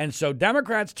 And so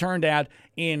Democrats turned out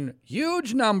in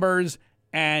huge numbers,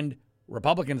 and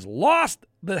Republicans lost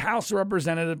the House of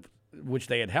Representatives, which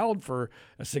they had held for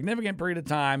a significant period of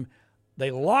time. They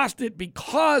lost it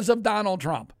because of Donald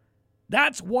Trump.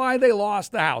 That's why they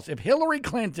lost the House. If Hillary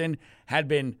Clinton had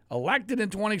been elected in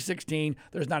 2016,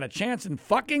 there's not a chance in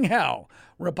fucking hell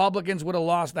Republicans would have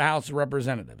lost the House of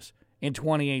Representatives in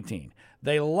 2018.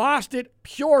 They lost it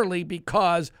purely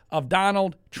because of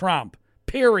Donald Trump.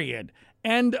 Period.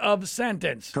 End of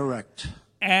sentence. Correct.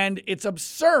 And it's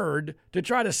absurd to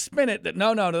try to spin it that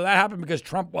no, that happened because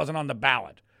Trump wasn't on the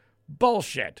ballot.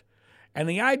 Bullshit. And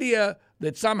the idea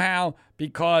that somehow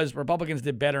because Republicans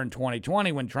did better in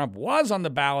 2020 when Trump was on the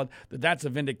ballot, that's a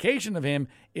vindication of him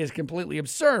is completely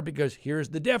absurd, because here's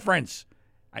the difference.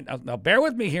 Now, bear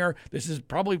with me here. This is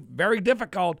probably very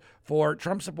difficult for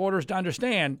Trump supporters to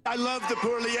understand. I love the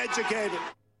poorly educated.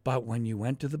 But when you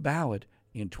went to the ballot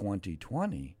in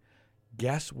 2020,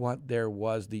 guess what there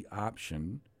was the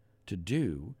option to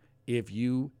do if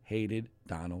you hated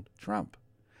Donald Trump?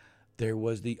 There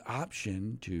was the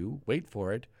option to, wait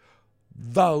for it,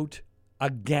 vote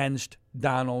against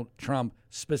Donald Trump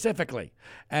specifically,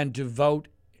 and to vote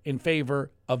in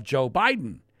favor of Joe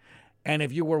Biden. And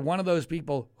if you were one of those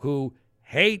people who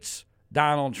hates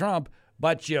Donald Trump,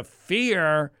 but you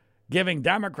fear giving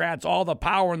Democrats all the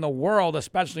power in the world,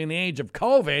 especially in the age of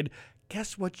COVID,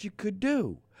 guess what you could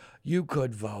do? You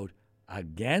could vote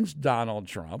against Donald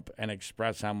Trump and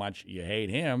express how much you hate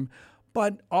him,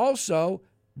 but also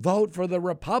vote for the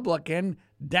Republican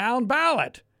down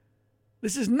ballot.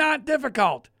 This is not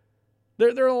difficult.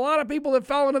 There are a lot of people that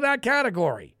fell into that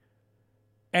category.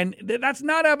 And that's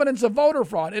not evidence of voter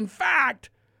fraud. In fact,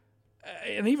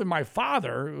 and even my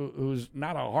father, who's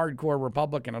not a hardcore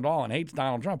Republican at all and hates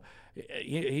Donald Trump,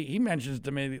 he mentions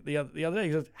to me the other day,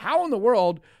 he says, how in the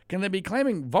world can they be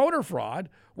claiming voter fraud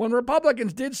when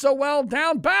Republicans did so well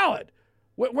down ballot?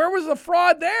 Where was the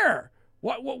fraud there?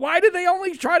 Why did they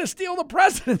only try to steal the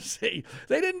presidency?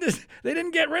 They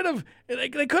didn't get rid of. They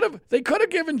could have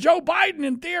given Joe Biden,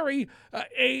 in theory,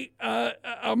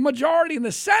 a majority in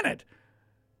the Senate,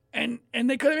 and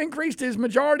they could have increased his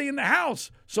majority in the House.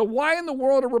 So why in the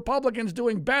world are Republicans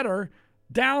doing better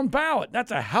down ballot? That's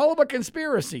a hell of a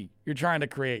conspiracy you're trying to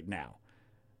create now.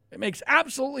 It makes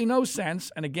absolutely no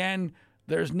sense. And again,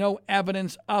 there's no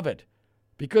evidence of it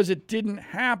because it didn't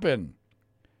happen.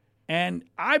 And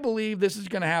I believe this is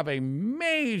going to have a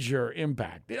major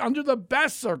impact. Under the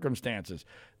best circumstances,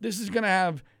 this is going to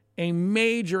have a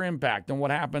major impact on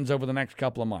what happens over the next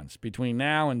couple of months between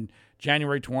now and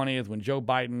January 20th when Joe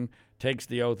Biden takes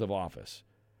the oath of office.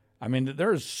 I mean,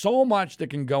 there's so much that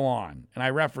can go on. And I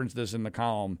referenced this in the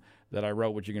column that I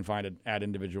wrote, which you can find at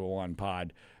Individual One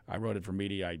Pod. I wrote it for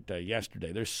Mediaite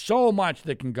yesterday. There's so much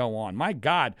that can go on. My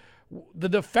God, the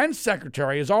defense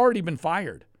secretary has already been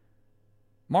fired,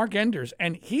 Mark Enders,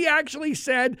 and he actually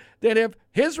said that if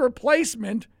his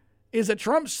replacement is a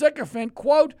Trump sycophant,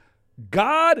 quote,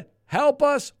 God help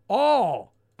us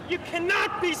all. You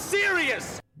cannot be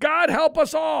serious. God help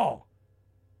us all.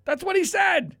 That's what he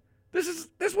said.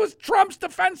 This was Trump's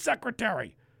defense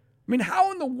secretary. I mean,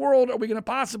 how in the world are we going to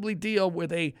possibly deal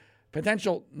with a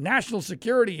potential national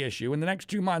security issue in the next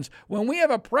 2 months when we have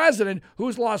a president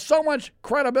who's lost so much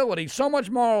credibility, so much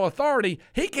moral authority,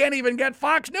 he can't even get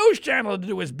Fox News Channel to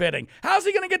do his bidding? How's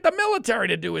he going to get the military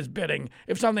to do his bidding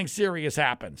if something serious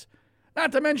happens?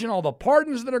 Not to mention all the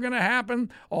pardons that are going to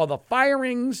happen, all the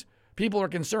firings. People are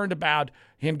concerned about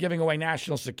him giving away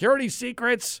national security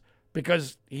secrets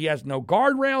because he has no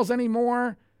guardrails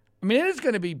anymore. I mean, it is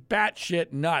going to be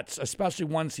batshit nuts, especially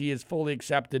once he is fully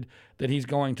accepted that he's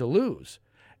going to lose.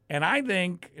 And I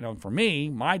think, for me,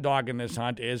 my dog in this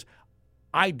hunt is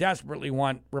I desperately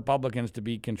want Republicans to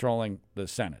be controlling the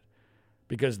Senate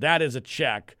because that is a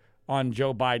check on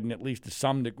Joe Biden, at least to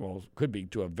some degree, well, could be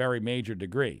to a very major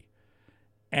degree.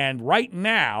 And right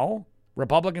now,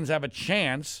 Republicans have a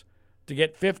chance to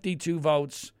get 52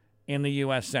 votes in the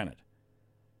U.S. Senate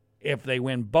if they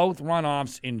win both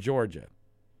runoffs in Georgia.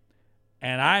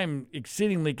 And I'm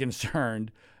exceedingly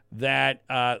concerned that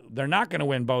they're not going to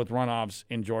win both runoffs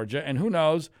in Georgia. And who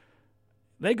knows,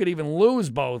 they could even lose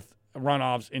both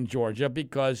runoffs in Georgia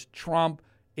because Trump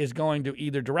is going to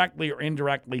either directly or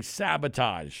indirectly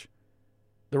sabotage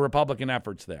the Republican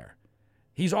efforts there.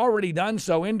 He's already done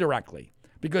so indirectly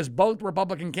because both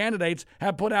Republican candidates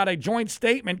have put out a joint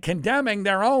statement condemning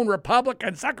their own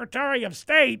Republican Secretary of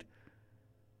State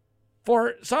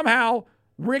for somehow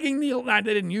rigging they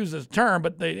didn't use this term,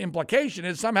 but the implication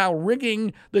is somehow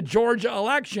rigging the Georgia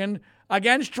election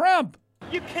against Trump.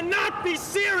 You cannot be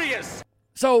serious.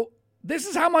 So this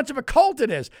is how much of a cult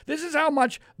it is. This is how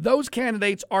much those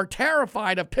candidates are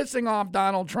terrified of pissing off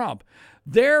Donald Trump.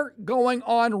 They're going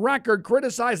on record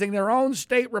criticizing their own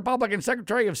state Republican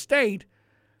Secretary of State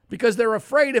because they're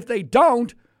afraid if they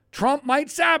don't, Trump might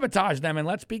sabotage them. And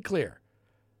let's be clear,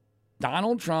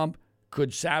 Donald Trump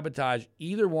could sabotage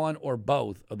either one or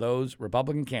both of those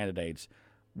Republican candidates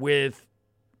with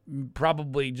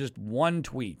probably just one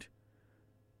tweet.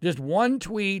 Just one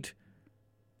tweet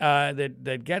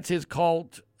that gets his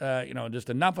cult, just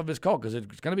enough of his cult, because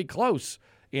it's going to be close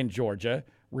in Georgia,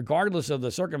 regardless of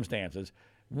the circumstances.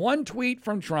 One tweet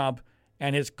from Trump,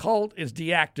 and his cult is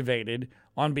deactivated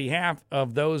on behalf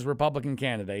of those Republican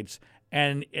candidates,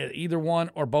 and either one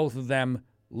or both of them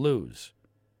lose.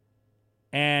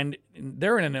 And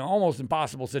they're in an almost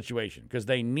impossible situation because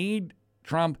they need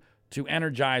Trump to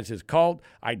energize his cult.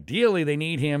 Ideally, they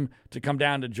need him to come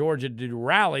down to Georgia to do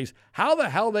rallies. How the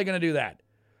hell are they going to do that?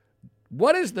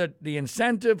 What is the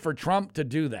incentive for Trump to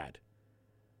do that?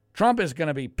 Trump is going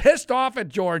to be pissed off at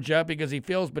Georgia because he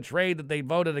feels betrayed that they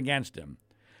voted against him.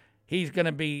 He's going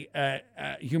to be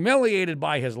humiliated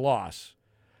by his loss.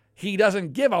 He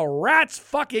doesn't give a rat's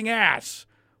fucking ass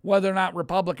whether or not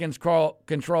Republicans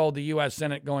control the U.S.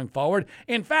 Senate going forward.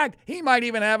 In fact, he might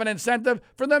even have an incentive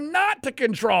for them not to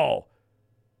control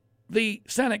the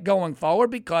Senate going forward,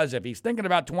 because if he's thinking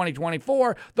about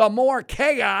 2024, the more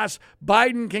chaos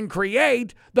Biden can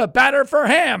create, the better for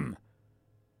him.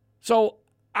 So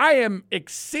I am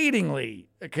exceedingly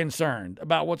concerned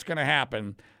about what's going to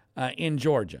happen in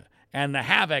Georgia and the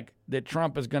havoc that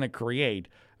Trump is going to create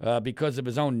because of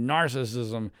his own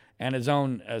narcissism and his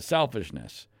own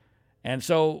selfishness. And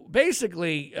so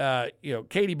basically,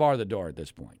 Katie bar the door at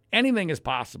this point. Anything is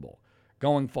possible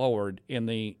going forward in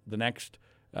the next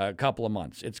couple of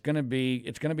months. It's going to be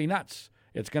nuts.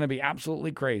 It's going to be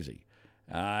absolutely crazy.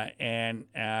 And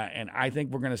I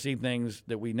think we're going to see things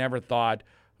that we never thought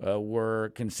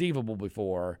were conceivable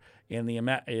before in the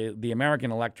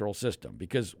American electoral system,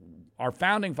 because our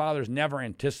founding fathers never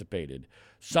anticipated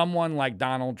someone like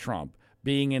Donald Trump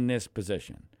being in this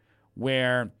position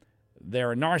where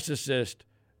they're a narcissist,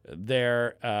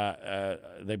 they've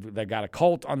got a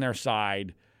cult on their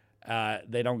side,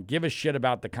 they don't give a shit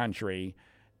about the country,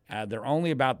 they're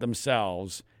only about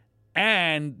themselves,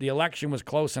 and the election was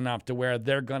close enough to where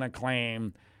they're going to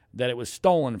claim that it was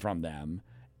stolen from them,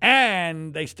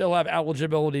 and they still have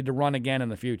eligibility to run again in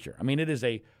the future. I mean, it is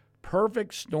a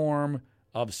perfect storm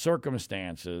of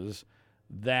circumstances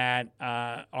that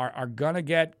are going to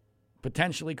get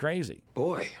potentially crazy.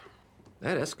 Boy,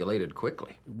 that escalated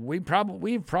quickly. We've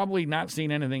probably not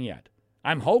seen anything yet.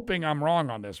 I'm hoping I'm wrong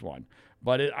on this one,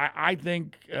 but I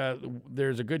think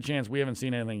there's a good chance we haven't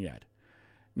seen anything yet.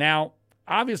 Now,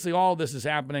 obviously, all of this is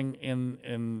happening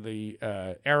in the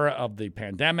era of the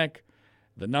pandemic.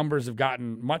 The numbers have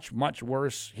gotten much, much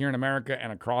worse here in America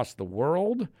and across the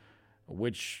world,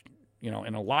 which, in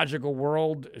a logical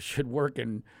world should work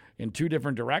in two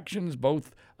different directions,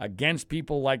 both against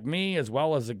people like me as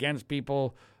well as against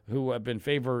people who have been in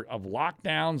favor of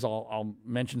lockdowns. I'll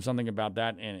mention something about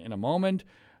that in a moment.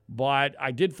 But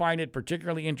I did find it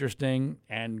particularly interesting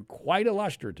and quite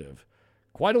illustrative,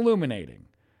 quite illuminating,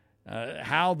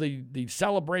 how the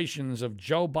celebrations of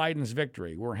Joe Biden's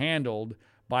victory were handled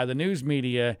by the news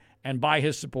media and by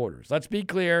his supporters. Let's be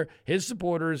clear, Joe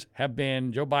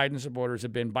Biden's supporters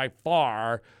have been by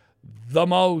far the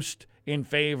most in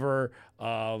favor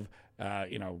of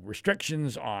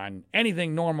restrictions on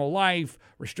anything normal life,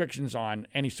 restrictions on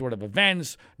any sort of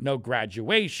events, no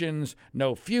graduations,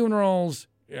 no funerals,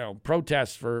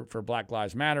 protests for Black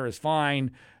Lives Matter is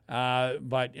fine,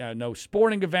 but no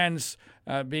sporting events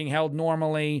being held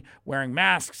normally, wearing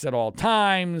masks at all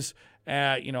times.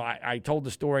 I told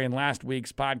the story in last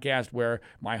week's podcast where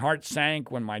my heart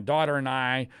sank when my daughter and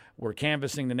I were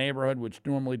canvassing the neighborhood, which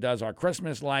normally does our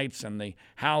Christmas lights, and the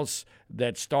house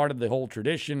that started the whole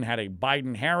tradition had a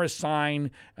Biden-Harris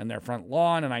sign in their front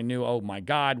lawn, and I knew, oh my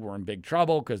God, we're in big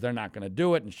trouble because they're not going to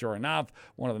do it. And sure enough,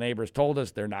 one of the neighbors told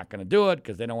us they're not going to do it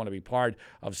because they don't want to be part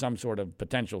of some sort of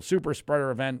potential super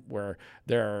spreader event where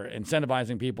they're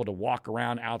incentivizing people to walk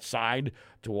around outside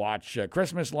to watch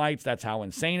Christmas lights. That's how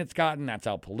insane it's gotten. That's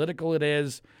how political it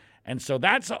is. And so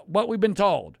that's what we've been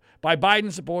told by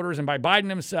Biden supporters and by Biden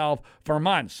himself for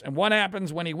months. And what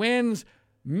happens when he wins?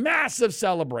 Massive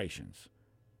celebrations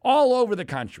all over the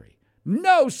country.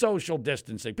 No social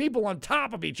distancing. People on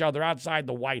top of each other outside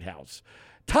the White House.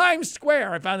 Times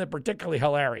Square, I found it particularly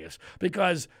hilarious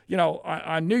because,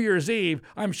 on New Year's Eve,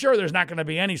 I'm sure there's not going to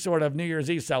be any sort of New Year's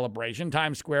Eve celebration.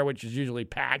 Times Square, which is usually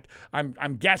packed,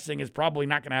 I'm guessing is probably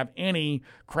not going to have any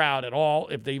crowd at all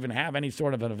if they even have any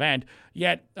sort of an event.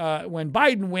 Yet, when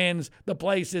Biden wins, the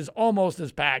place is almost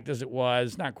as packed as it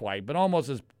was, not quite, but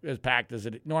almost as packed as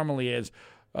it normally is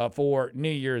for New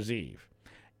Year's Eve.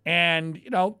 And,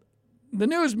 the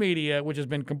news media, which has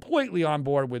been completely on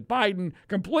board with Biden,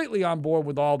 completely on board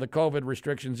with all the COVID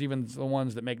restrictions, even the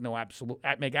ones that make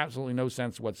absolutely no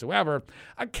sense whatsoever,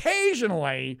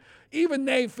 occasionally, even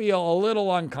they feel a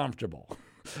little uncomfortable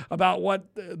about what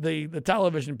the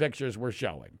television pictures were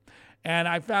showing. And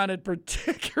I found it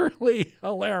particularly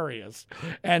hilarious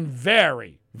and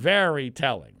very, very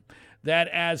telling that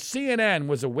as CNN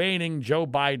was awaiting Joe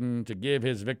Biden to give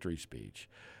his victory speech,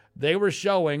 they were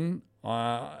showing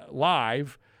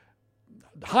live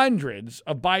hundreds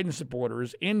of Biden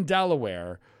supporters in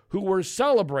Delaware who were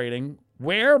celebrating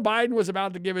where Biden was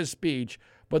about to give his speech,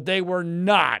 but they were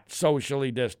not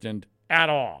socially distant at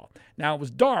all. Now, it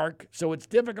was dark, so it's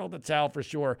difficult to tell for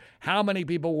sure how many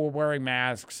people were wearing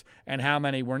masks and how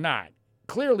many were not.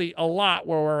 Clearly, a lot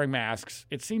were wearing masks.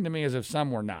 It seemed to me as if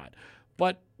some were not.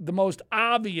 But the most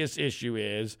obvious issue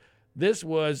is this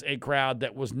was a crowd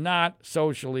that was not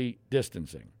socially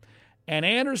distancing. And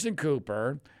Anderson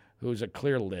Cooper, who's a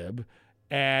clear lib,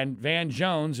 and Van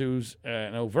Jones, who's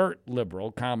an overt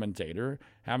liberal commentator,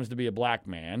 happens to be a black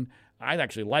man. I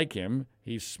actually like him.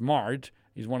 He's smart.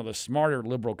 He's one of the smarter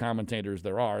liberal commentators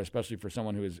there are, especially for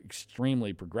someone who is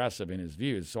extremely progressive in his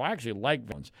views. So I actually like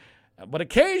Jones. But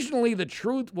occasionally the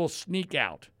truth will sneak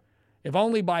out, if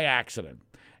only by accident.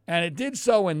 And it did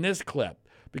so in this clip.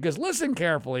 Because listen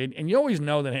carefully, and you always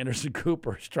know that Anderson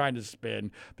Cooper is trying to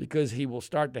spin because he will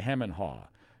start to hem and haw.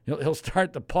 He'll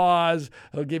start to pause.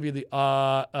 He'll give you the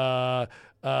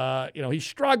he's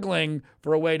struggling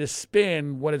for a way to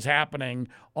spin what is happening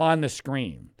on the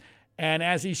screen. And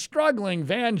as he's struggling,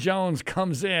 Van Jones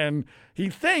comes in. He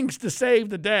thinks to save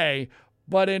the day,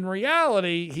 but in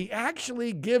reality, he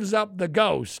actually gives up the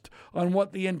ghost on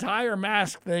what the entire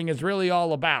mask thing is really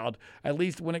all about, at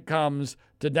least when it comes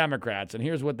to Democrats. And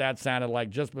here's what that sounded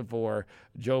like just before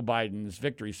Joe Biden's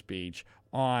victory speech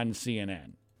on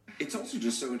CNN. It's also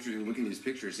just so interesting looking at these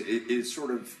pictures. It's sort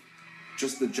of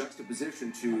just the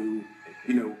juxtaposition to,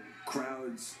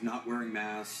 crowds not wearing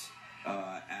masks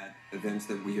at events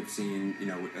that we have seen,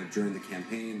 during the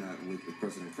campaign with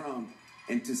President Trump,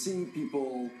 and to see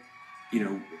people,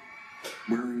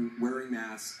 wearing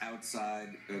masks outside.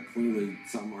 Clearly,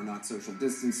 some are not social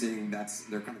distancing.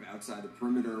 They're kind of outside the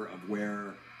perimeter of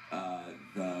where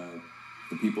the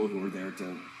people who are there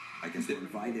to, I guess, they're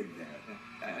invited there.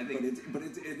 I think,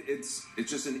 it's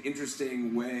just an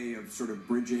interesting way of sort of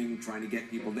bridging, trying to get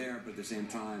people there, but at the same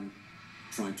time,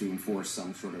 trying to enforce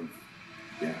some sort of,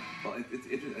 yeah. Well, it's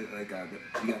like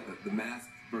you got the mask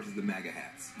versus the MAGA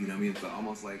hats. You know what I mean? It's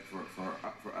almost like for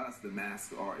us, the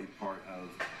masks are a part of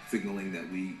signaling that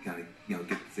we kind of get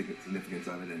the significance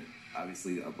of it, and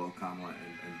obviously both Kamala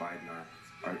and Biden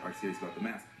are serious about the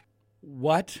mask.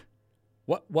 What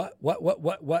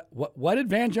did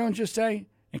Van Jones just say?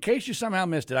 In case you somehow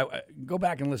missed it, go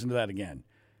back and listen to that again.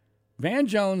 Van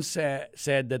Jones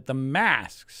said that the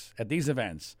masks at these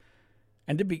events,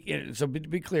 and to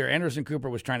be clear, Anderson Cooper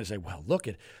was trying to say, well, look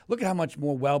at how much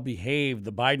more well-behaved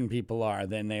the Biden people are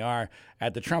than they are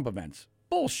at the Trump events.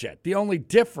 Bullshit. The only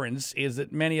difference is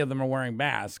that many of them are wearing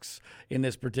masks in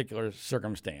this particular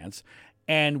circumstance.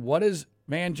 And what does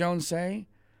Van Jones say?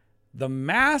 The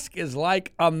mask is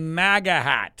like a MAGA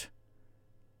hat.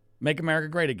 Make America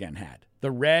Great Again hat.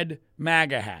 The red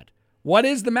MAGA hat. What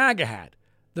is the MAGA hat?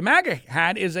 The MAGA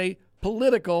hat is a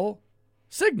political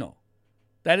signal.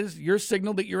 That is your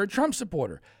signal that you're a Trump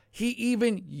supporter. He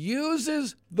even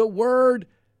uses the word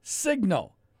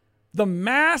signal. The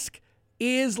mask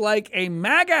is like a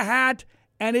MAGA hat,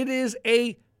 and it is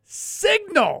a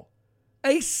signal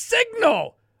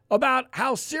about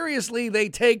how seriously they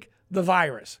take the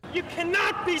virus. You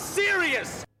cannot be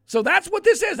serious. So that's what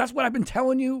this is. That's what I've been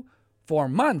telling you for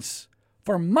months.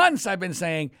 For months, I've been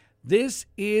saying this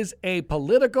is a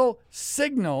political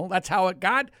signal. That's how it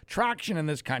got traction in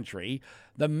this country.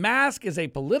 The mask is a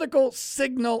political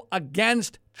signal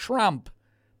against Trump.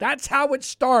 That's how it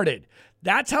started.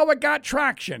 That's how it got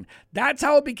traction. That's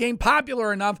how it became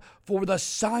popular enough for the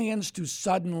science to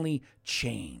suddenly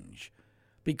change.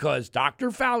 Because Dr.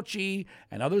 Fauci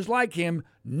and others like him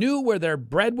knew where their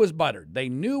bread was buttered. They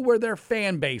knew where their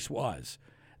fan base was.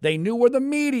 They knew where the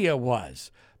media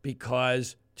was.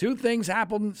 Because two things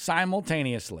happened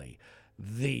simultaneously.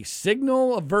 The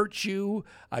signal of virtue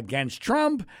against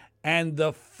Trump and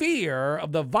the fear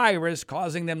of the virus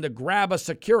causing them to grab a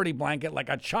security blanket like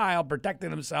a child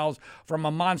protecting themselves from a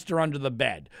monster under the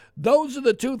bed. Those are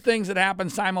the two things that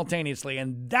happened simultaneously,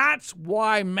 and that's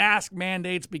why mask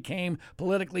mandates became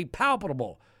politically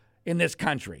palpable in this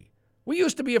country. We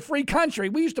used to be a free country.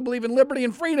 We used to believe in liberty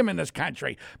and freedom in this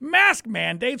country. Mask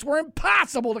mandates were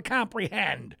impossible to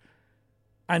comprehend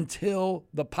until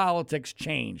the politics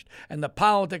changed. And the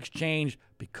politics changed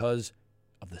because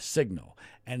of the signal.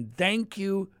 And thank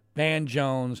you, Van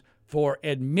Jones, for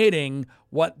admitting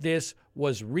what this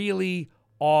was really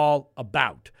all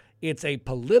about. It's a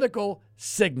political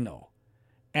signal.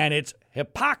 And it's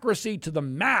hypocrisy to the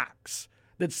max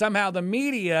that somehow the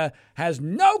media has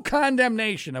no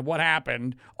condemnation of what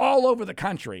happened all over the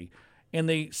country in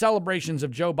the celebrations of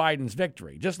Joe Biden's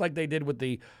victory, just like they did with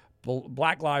the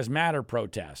Black Lives Matter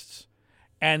protests.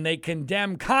 And they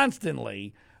condemn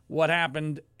constantly what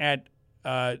happened at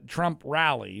Trump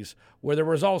rallies where there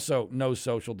was also no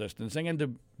social distancing, and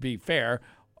to be fair,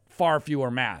 far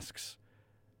fewer masks.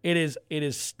 It is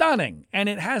stunning, and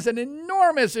it has an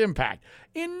enormous impact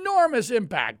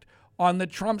on the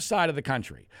Trump side of the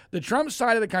country. The Trump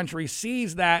side of the country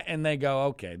sees that and they go,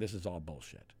 okay, this is all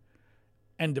bullshit.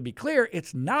 And to be clear,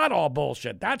 it's not all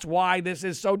bullshit. That's why this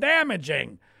is so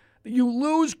damaging. You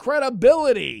lose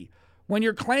credibility when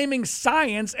you're claiming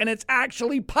science and it's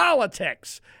actually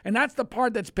politics. And that's the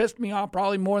part that's pissed me off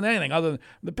probably more than anything. Other than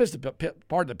the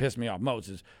part that pissed me off most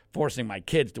is forcing my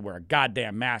kids to wear a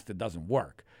goddamn mask that doesn't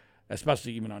work,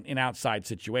 especially even in outside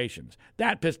situations.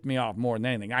 That pissed me off more than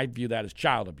anything. I view that as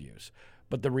child abuse.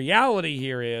 But the reality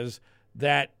here is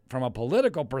that from a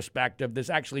political perspective, this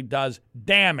actually does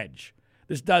damage.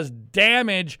 This does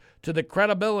damage to the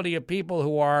credibility of people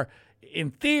who are, in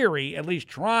theory, at least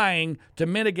trying to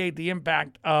mitigate the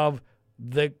impact of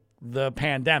the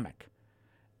pandemic.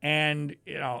 And,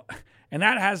 and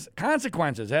that has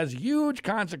consequences, has huge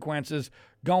consequences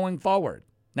going forward.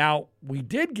 Now, we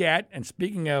did get, and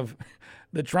speaking of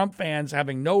the Trump fans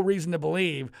having no reason to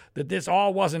believe that this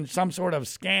all wasn't some sort of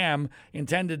scam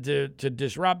intended to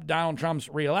disrupt Donald Trump's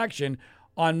reelection,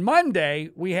 on Monday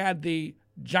we had the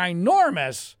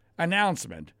ginormous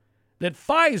announcement that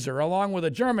Pfizer, along with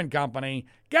a German company,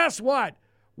 guess what?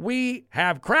 We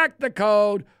have cracked the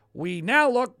code. We now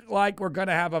look like we're going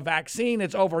to have a vaccine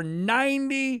that's over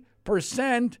 90%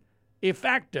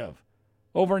 effective.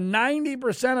 Over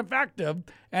 90% effective,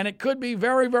 and it could be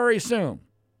very, very soon.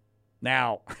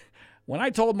 Now, when I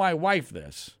told my wife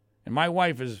this, and my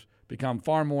wife has become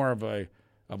far more of a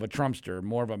Trumpster,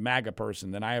 more of a MAGA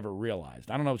person than I ever realized.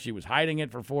 I don't know if she was hiding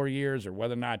it for 4 years or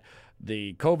whether or not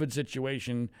the COVID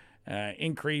situation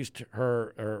increased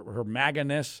her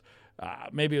MAGA-ness.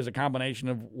 Maybe it was a combination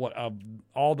of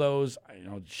all those.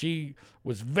 She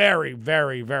was very,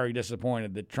 very, very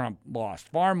disappointed that Trump lost.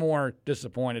 Far more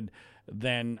disappointed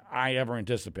than I ever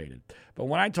anticipated. But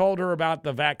when I told her about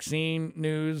the vaccine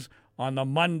news on the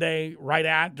Monday right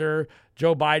after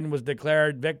Joe Biden was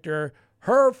declared victor,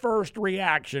 her first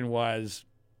reaction was,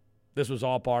 this was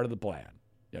all part of the plan.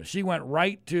 She went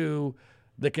right to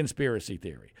the conspiracy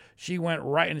theory. She went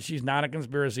right, and she's not a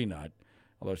conspiracy nut,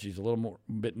 although she's a little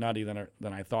bit nutty than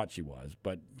I thought she was.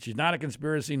 But she's not a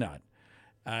conspiracy nut.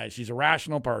 She's a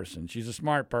rational person. She's a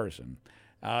smart person.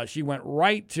 She went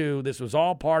right to, this was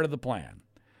all part of the plan.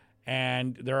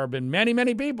 And there have been many,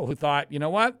 many people who thought, you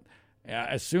know what?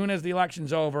 As soon as the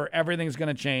election's over, everything's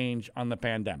going to change on the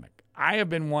pandemic. I have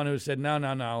been one who said,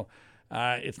 no.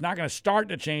 It's not going to start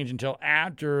to change until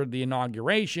after the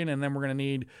inauguration, and then we're going to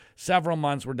need several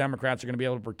months where Democrats are going to be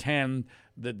able to pretend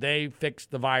that they fixed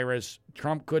the virus.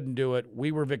 Trump couldn't do it.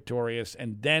 We were victorious,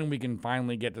 and then we can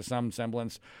finally get to some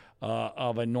semblance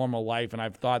of a normal life. And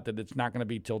I've thought that it's not going to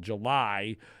be till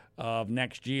July of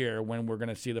next year when we're going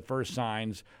to see the first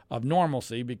signs of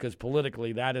normalcy, because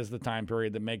politically that is the time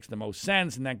period that makes the most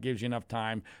sense, and that gives you enough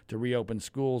time to reopen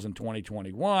schools in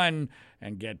 2021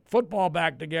 and get football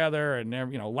back together and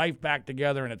life back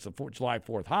together, and it's a July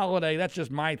 4th holiday. That's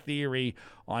just my theory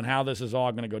on how this is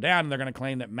all going to go down, and they're going to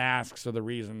claim that masks are the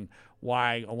reason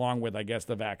why, along with, I guess,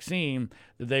 the vaccine,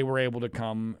 that they were able to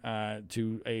come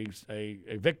to a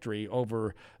victory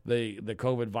over the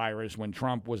COVID virus when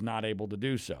Trump was not able to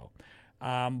do so.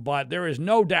 But there is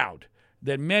no doubt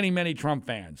that many, many Trump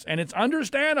fans, and it's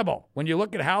understandable when you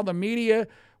look at how the media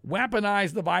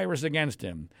weaponized the virus against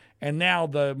him, and now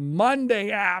the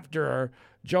Monday after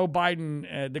Joe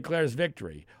Biden declares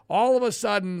victory, all of a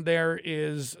sudden there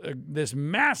is this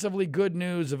massively good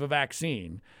news of a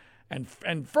vaccine.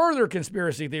 And further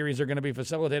conspiracy theories are going to be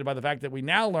facilitated by the fact that we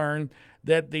now learn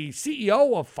that the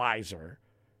CEO of Pfizer,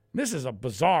 this is a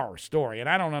bizarre story, and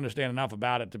I don't understand enough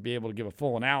about it to be able to give a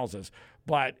full analysis,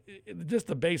 but just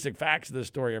the basic facts of this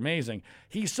story are amazing.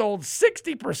 He sold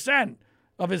 60%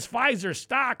 of his Pfizer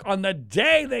stock on the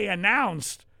day they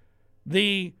announced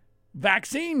the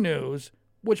vaccine news,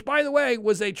 which, by the way,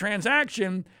 was a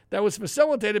transaction that was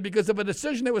facilitated because of a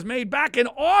decision that was made back in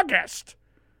August.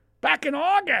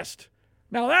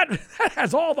 Now, that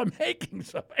has all the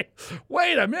makings of it.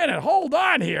 Wait a minute. Hold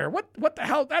on here. What the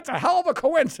hell? That's a hell of a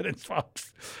coincidence,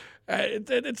 folks.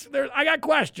 I got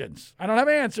questions. I don't have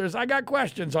answers. I got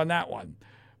questions on that one.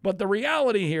 But the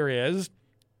reality here is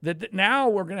that now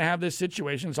we're going to have this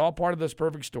situation. It's all part of this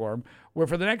perfect storm where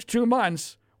for the next 2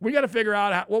 months, we got to figure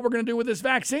out what we're going to do with this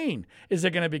vaccine. Is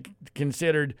it going to be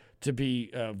considered to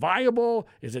be viable?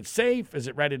 Is it safe? Is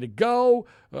it ready to go?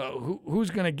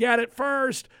 Who's going to get it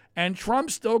first? And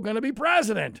Trump's still going to be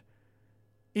president.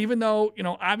 Even though,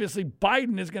 obviously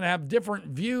Biden is going to have different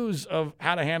views of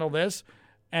how to handle this.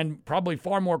 and probably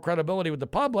far more credibility with the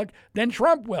public than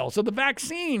Trump will. So the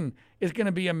vaccine is going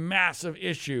to be a massive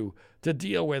issue to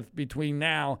deal with between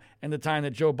now and the time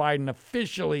that Joe Biden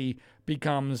officially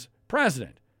becomes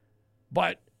president.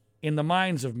 But in the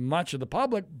minds of much of the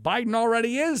public, Biden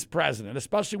already is president,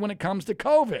 especially when it comes to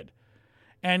COVID.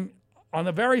 And on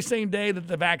the very same day that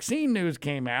the vaccine news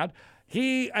came out,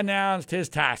 he announced his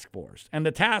task force. And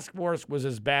the task force was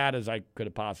as bad as I could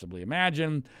have possibly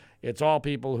imagined. It's all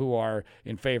people who are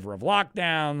in favor of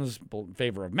lockdowns, in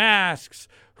favor of masks,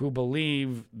 who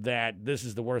believe that this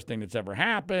is the worst thing that's ever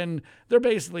happened. They're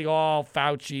basically all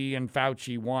Fauci and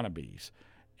Fauci wannabes.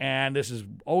 And this has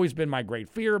always been my great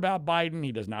fear about Biden.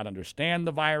 He does not understand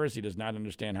the virus. He does not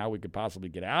understand how we could possibly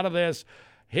get out of this.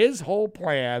 His whole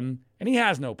plan, and he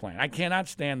has no plan. I cannot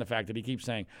stand the fact that he keeps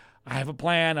saying, I have a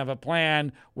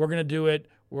plan, we're going to do it.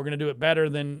 We're going to do it better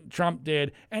than Trump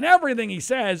did. And everything he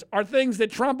says are things that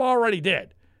Trump already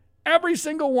did. Every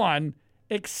single one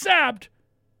except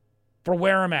for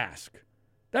wear a mask.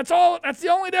 That's all. That's the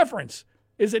only difference,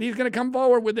 is that he's going to come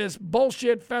forward with this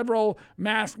bullshit federal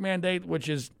mask mandate, which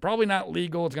is probably not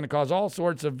legal. It's going to cause all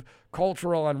sorts of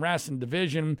cultural unrest and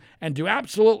division and do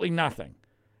absolutely nothing.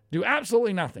 Do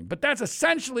absolutely nothing. But that's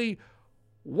essentially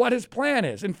what his plan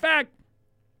is. In fact,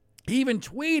 he even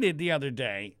tweeted the other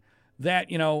day that,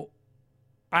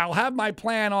 I'll have my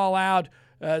plan all out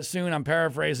soon. I'm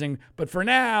paraphrasing. But for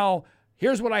now,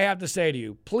 here's what I have to say to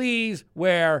you. Please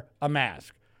wear a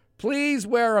mask. Please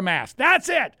wear a mask. That's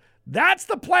it. That's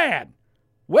the plan.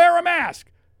 Wear a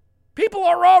mask. People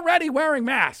are already wearing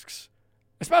masks,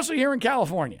 especially here in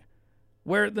California,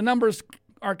 where the numbers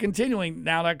are continuing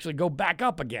now to actually go back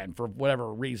up again for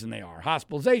whatever reason they are.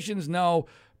 Hospitalizations, no,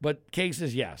 but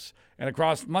cases, yes. And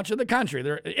across much of the country,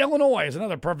 Illinois is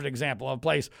another perfect example of a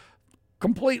place,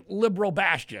 complete liberal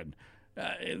bastion.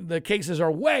 The cases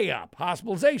are way up.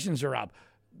 Hospitalizations are up.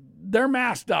 They're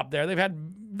masked up there. They've had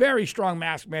very strong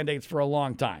mask mandates for a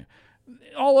long time.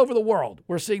 All over the world,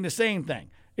 we're seeing the same thing.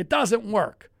 It doesn't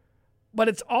work. But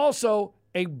it's also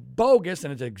a bogus,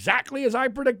 and it's exactly as I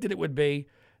predicted it would be,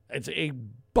 it's a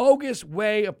bogus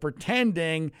way of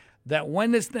pretending that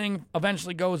when this thing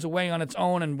eventually goes away on its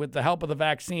own and with the help of the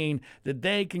vaccine, that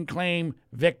they can claim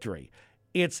victory.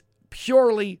 It's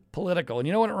purely political. And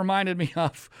you know what it reminded me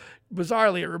of?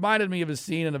 Bizarrely, it reminded me of a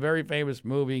scene in a very famous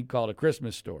movie called A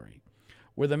Christmas Story,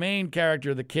 where the main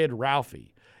character, the kid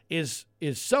Ralphie, is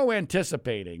so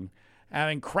anticipating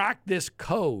having cracked this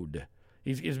code.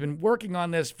 He's been working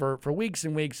on this for weeks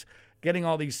and weeks, getting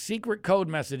all these secret code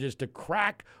messages to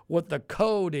crack what the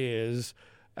code is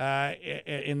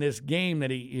in this game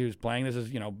that he was playing. This is,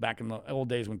 back in the old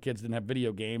days when kids didn't have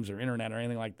video games or internet or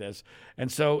anything like this. And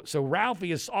so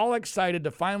Ralphie is all excited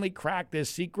to finally crack this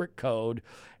secret code.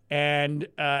 And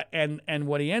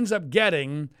what he ends up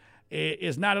getting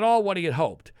is not at all what he had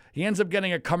hoped. He ends up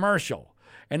getting a commercial.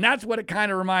 And that's what it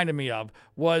kind of reminded me of,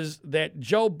 was that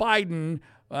Joe Biden,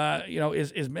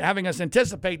 is having us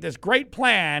anticipate this great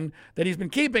plan that he's been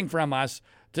keeping from us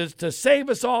to save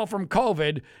us all from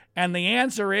COVID. And the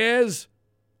answer is,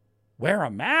 wear a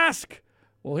mask?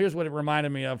 Well, here's what it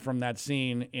reminded me of from that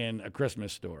scene in A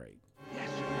Christmas Story. Yes.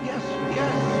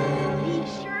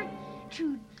 Be sure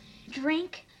to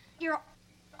drink your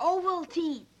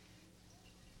Ovaltine.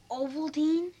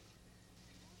 Ovaltine?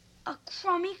 A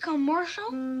crummy commercial?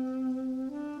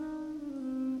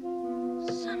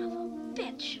 Son of a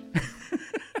bitch.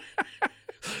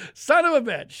 Son of a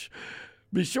bitch.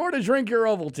 Be sure to drink your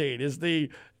Ovaltine is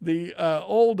the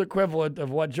old equivalent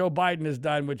of what Joe Biden has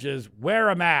done, which is wear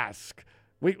a mask.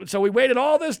 So we waited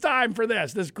all this time for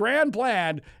this. This grand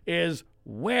plan is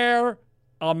wear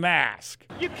a mask.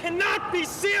 You cannot be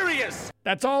serious.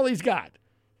 That's all he's got,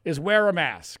 is wear a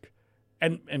mask.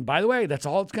 And by the way, that's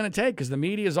all it's going to take, because the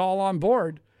media is all on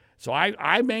board. So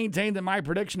I maintain that my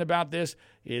prediction about this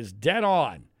is dead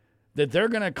on, that they're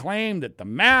going to claim that the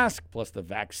mask plus the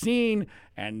vaccine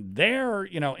and their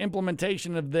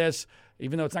implementation of this,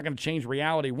 even though it's not going to change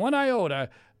reality one iota,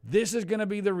 this is going to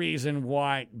be the reason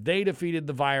why they defeated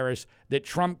the virus that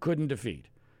Trump couldn't defeat.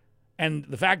 And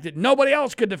the fact that nobody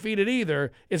else could defeat it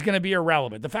either is going to be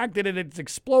irrelevant. The fact that it's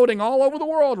exploding all over the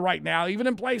world right now, even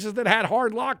in places that had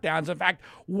hard lockdowns, in fact,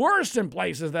 worse in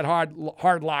places that hard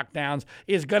lockdowns,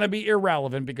 is going to be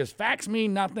irrelevant, because facts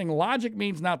mean nothing, logic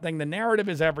means nothing, the narrative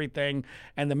is everything,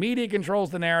 and the media controls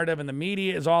the narrative, and the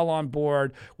media is all on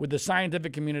board with the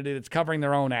scientific community that's covering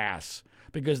their own ass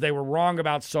because they were wrong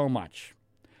about so much.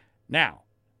 Now,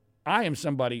 I am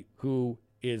somebody who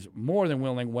is more than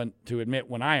willing to admit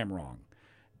when I am wrong.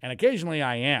 And occasionally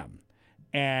I am.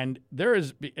 And there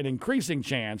is an increasing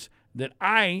chance that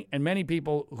I and many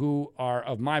people who are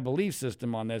of my belief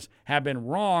system on this have been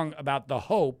wrong about the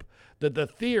hope that the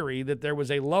theory that there was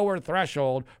a lower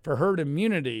threshold for herd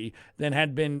immunity than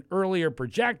had been earlier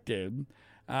projected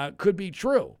could be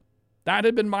true. That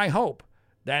had been my hope.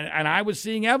 And I was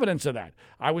seeing evidence of that.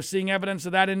 I was seeing evidence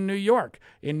of that in New York,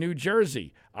 in New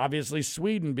Jersey, obviously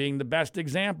Sweden being the best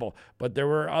example. But there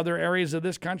were other areas of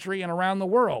this country and around the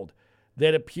world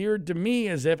that appeared to me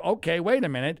as if, okay, wait a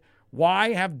minute,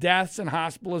 why have deaths and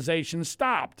hospitalizations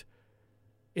stopped?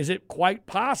 Is it quite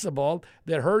possible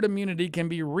that herd immunity can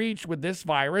be reached with this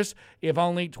virus if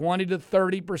only 20 to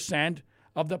 30%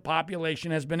 of the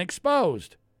population has been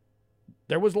exposed?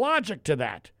 There was logic to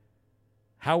that.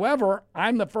 However,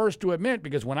 I'm the first to admit,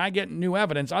 because when I get new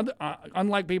evidence,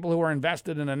 unlike people who are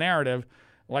invested in a narrative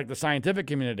like the scientific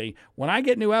community, when I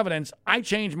get new evidence, I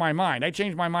change my mind. I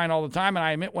change my mind all the time, and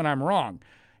I admit when I'm wrong.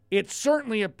 It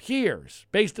certainly appears,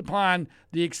 based upon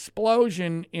the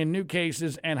explosion in new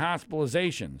cases and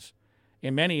hospitalizations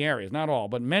in many areas, not all,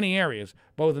 but many areas,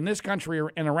 both in this country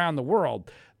and around the world,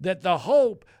 that the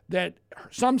hope that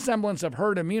some semblance of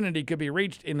herd immunity could be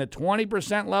reached in the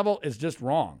 20% level is just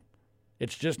wrong.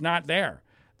 It's just not there.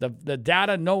 The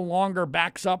data no longer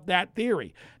backs up that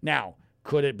theory. Now,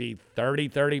 could it be 30,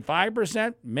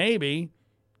 35%? Maybe.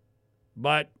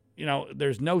 But,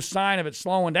 there's no sign of it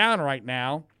slowing down right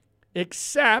now,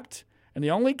 except, and the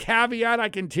only caveat I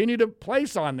continue to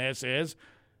place on this is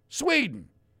Sweden.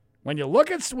 When you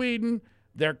look at Sweden,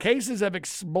 their cases have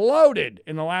exploded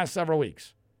in the last several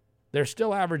weeks. They're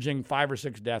still averaging 5 or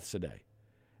 6 deaths a day.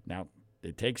 Now,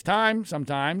 it takes time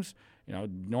sometimes.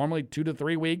 Normally 2 to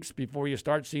 3 weeks before you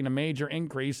start seeing a major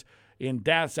increase in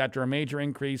deaths after a major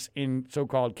increase in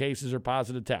so-called cases or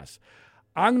positive tests.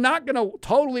 I'm not going to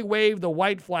totally wave the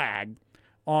white flag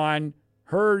on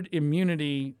herd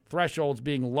immunity thresholds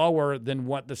being lower than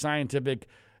what the scientific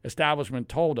establishment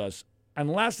told us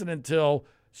unless and until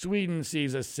Sweden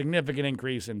sees a significant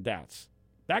increase in deaths.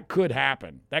 That could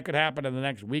happen. That could happen in the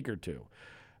next week or two.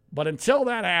 But until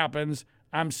that happens,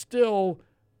 I'm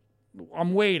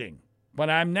waiting. But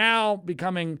I'm now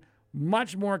becoming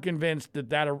much more convinced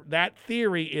that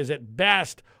theory is at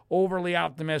best overly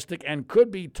optimistic and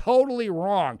could be totally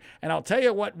wrong. And I'll tell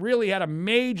you what really had a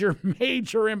major,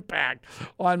 major impact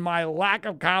on my lack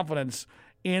of confidence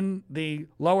in the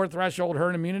lower threshold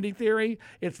herd immunity theory.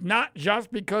 It's not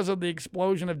just because of the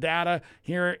explosion of data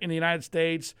here in the United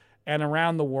States and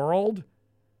around the world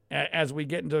as we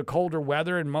get into colder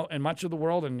weather in much of the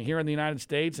world and here in the United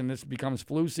States, and this becomes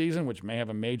flu season, which may have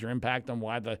a major impact on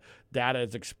why the data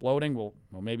is exploding. Well,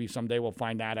 maybe someday we'll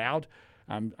find that out.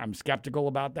 I'm skeptical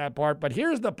about that part. But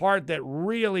here's the part that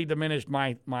really diminished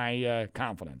my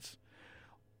confidence.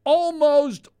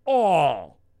 Almost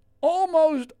all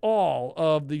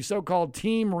of the so-called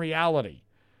team reality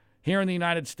here in the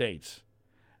United States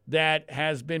that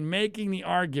has been making the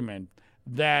argument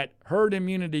that herd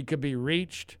immunity could be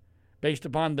reached based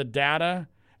upon the data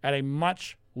at a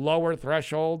much lower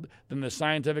threshold than the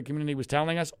scientific community was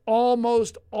telling us,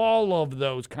 almost all of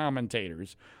those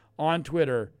commentators on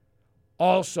Twitter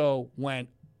also went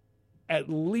at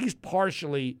least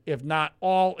partially, if not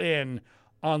all in,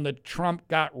 on the Trump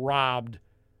got robbed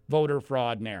voter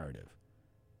fraud narrative.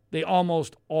 They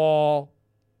almost all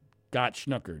got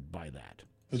snookered by that.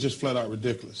 It's just flat out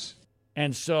ridiculous.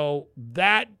 And so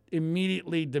that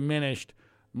immediately diminished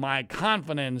my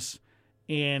confidence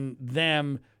in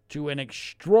them to an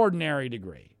extraordinary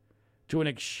degree.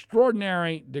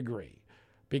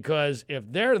 Because if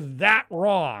they're that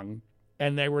wrong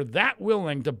and they were that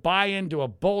willing to buy into a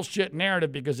bullshit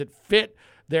narrative because it fit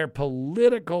their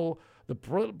political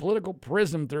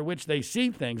prism through which they see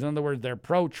things, in other words, they're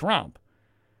pro-Trump.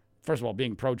 First of all,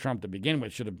 being pro-Trump to begin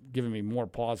with should have given me more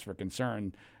pause for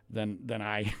concern than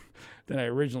I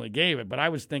originally gave it. But I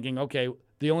was thinking, okay,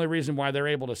 the only reason why they're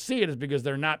able to see it is because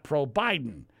they're not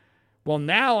pro-Biden. Well,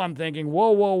 now I'm thinking,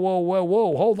 whoa,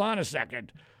 hold on a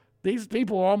second. These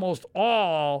people are almost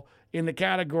all in the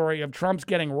category of Trump's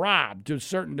getting robbed to a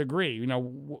certain degree. You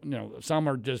know, some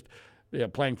are just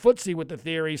playing footsie with the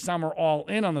theory. Some are all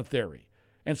in on the theory.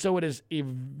 And so it has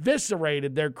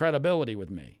eviscerated their credibility with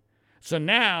me. So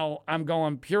now I'm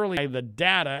going purely by the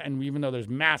data, and even though there's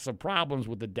massive problems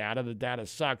with the data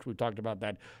sucks. We've talked about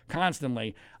that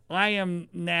constantly. I'm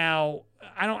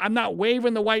not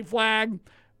waving the white flag,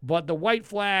 but the white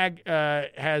flag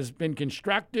has been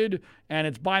constructed, and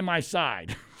it's by my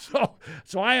side.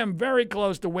 So I am very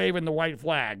close to waving the white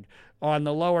flag on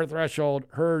the lower threshold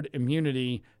herd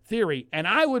immunity theory, and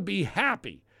I would be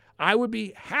happy. I would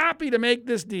be happy to make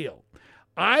this deal.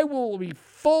 I will be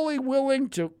fully willing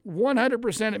to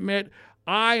 100% admit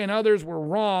I and others were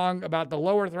wrong about the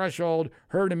lower threshold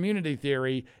herd immunity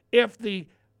theory if the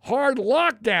hard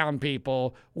lockdown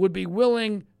people would be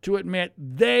willing to admit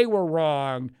they were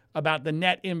wrong about the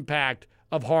net impact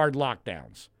of hard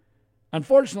lockdowns.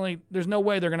 Unfortunately, there's no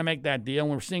way they're going to make that deal,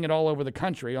 and we're seeing it all over the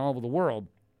country, all over the world,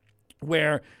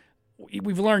 where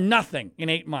we've learned nothing in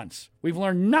 8 months. We've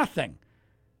learned nothing.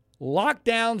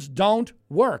 Lockdowns don't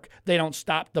work. They don't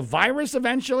stop the virus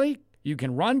eventually. You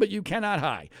can run, but you cannot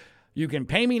hide. You can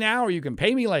pay me now or you can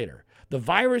pay me later. The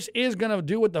virus is going to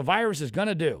do what the virus is going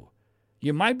to do.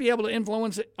 You might be able to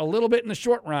influence it a little bit in the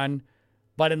short run,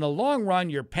 but in the long run,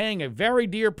 you're paying a very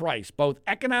dear price, both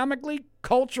economically,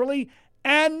 culturally,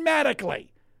 and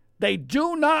medically. They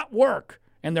do not work.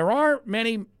 And there are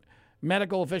many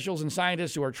medical officials and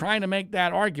scientists who are trying to make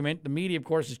that argument. The media, of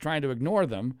course, is trying to ignore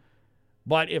them.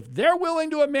 But if they're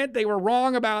willing to admit they were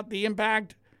wrong about the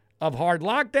impact of hard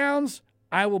lockdowns,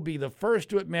 I will be the first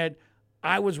to admit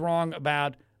I was wrong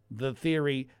about the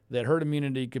theory that herd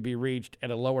immunity could be reached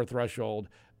at a lower threshold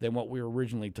than what we were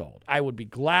originally told. I would be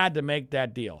glad to make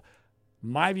that deal.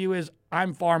 My view is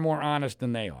I'm far more honest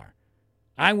than they are.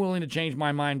 I'm willing to change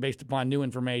my mind based upon new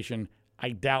information. I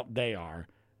doubt they are,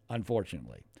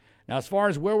 unfortunately. Now, as far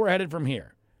as where we're headed from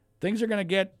here, things are going to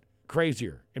get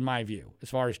crazier, in my view, as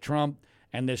far as Trump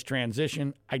and this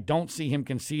transition. I don't see him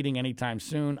conceding anytime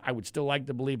soon. I would still like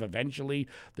to believe eventually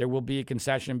there will be a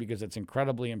concession because it's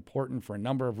incredibly important for a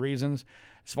number of reasons.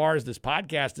 As far as this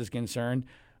podcast is concerned,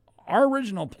 our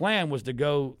original plan was to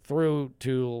go through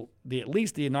to at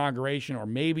least the inauguration, or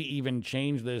maybe even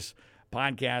change this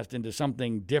podcast into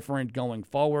something different going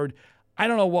forward. I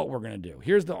don't know what we're going to do.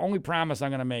 Here's the only promise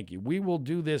I'm going to make you. We will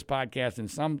do this podcast in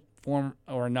some form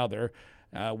or another,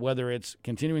 whether it's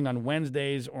continuing on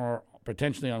Wednesdays or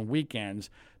potentially on weekends,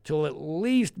 till at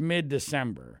least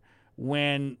mid-December,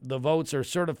 when the votes are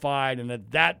certified. And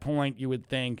at that point, you would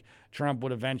think Trump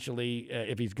would eventually,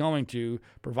 if he's going to,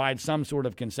 provide some sort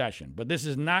of concession. But this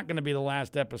is not going to be the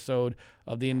last episode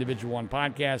of the Individual One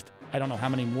podcast. I don't know how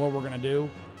many more we're going to do.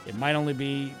 It might only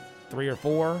be 3 or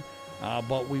 4,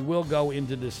 but we will go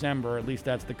into December. At least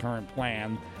that's the current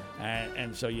plan.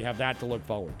 And so you have that to look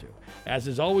forward to. As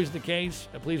is always the case,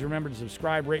 please remember to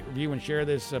subscribe, rate, review, and share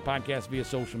this podcast via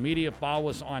social media. Follow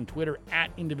us on Twitter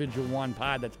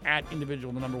 @IndividualOnePod. That's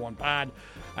 @Individual1Pod.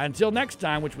 Until next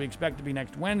time, which we expect to be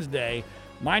next Wednesday,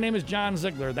 my name is John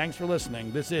Ziegler. Thanks for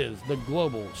listening. This is the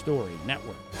Global Story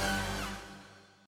Network.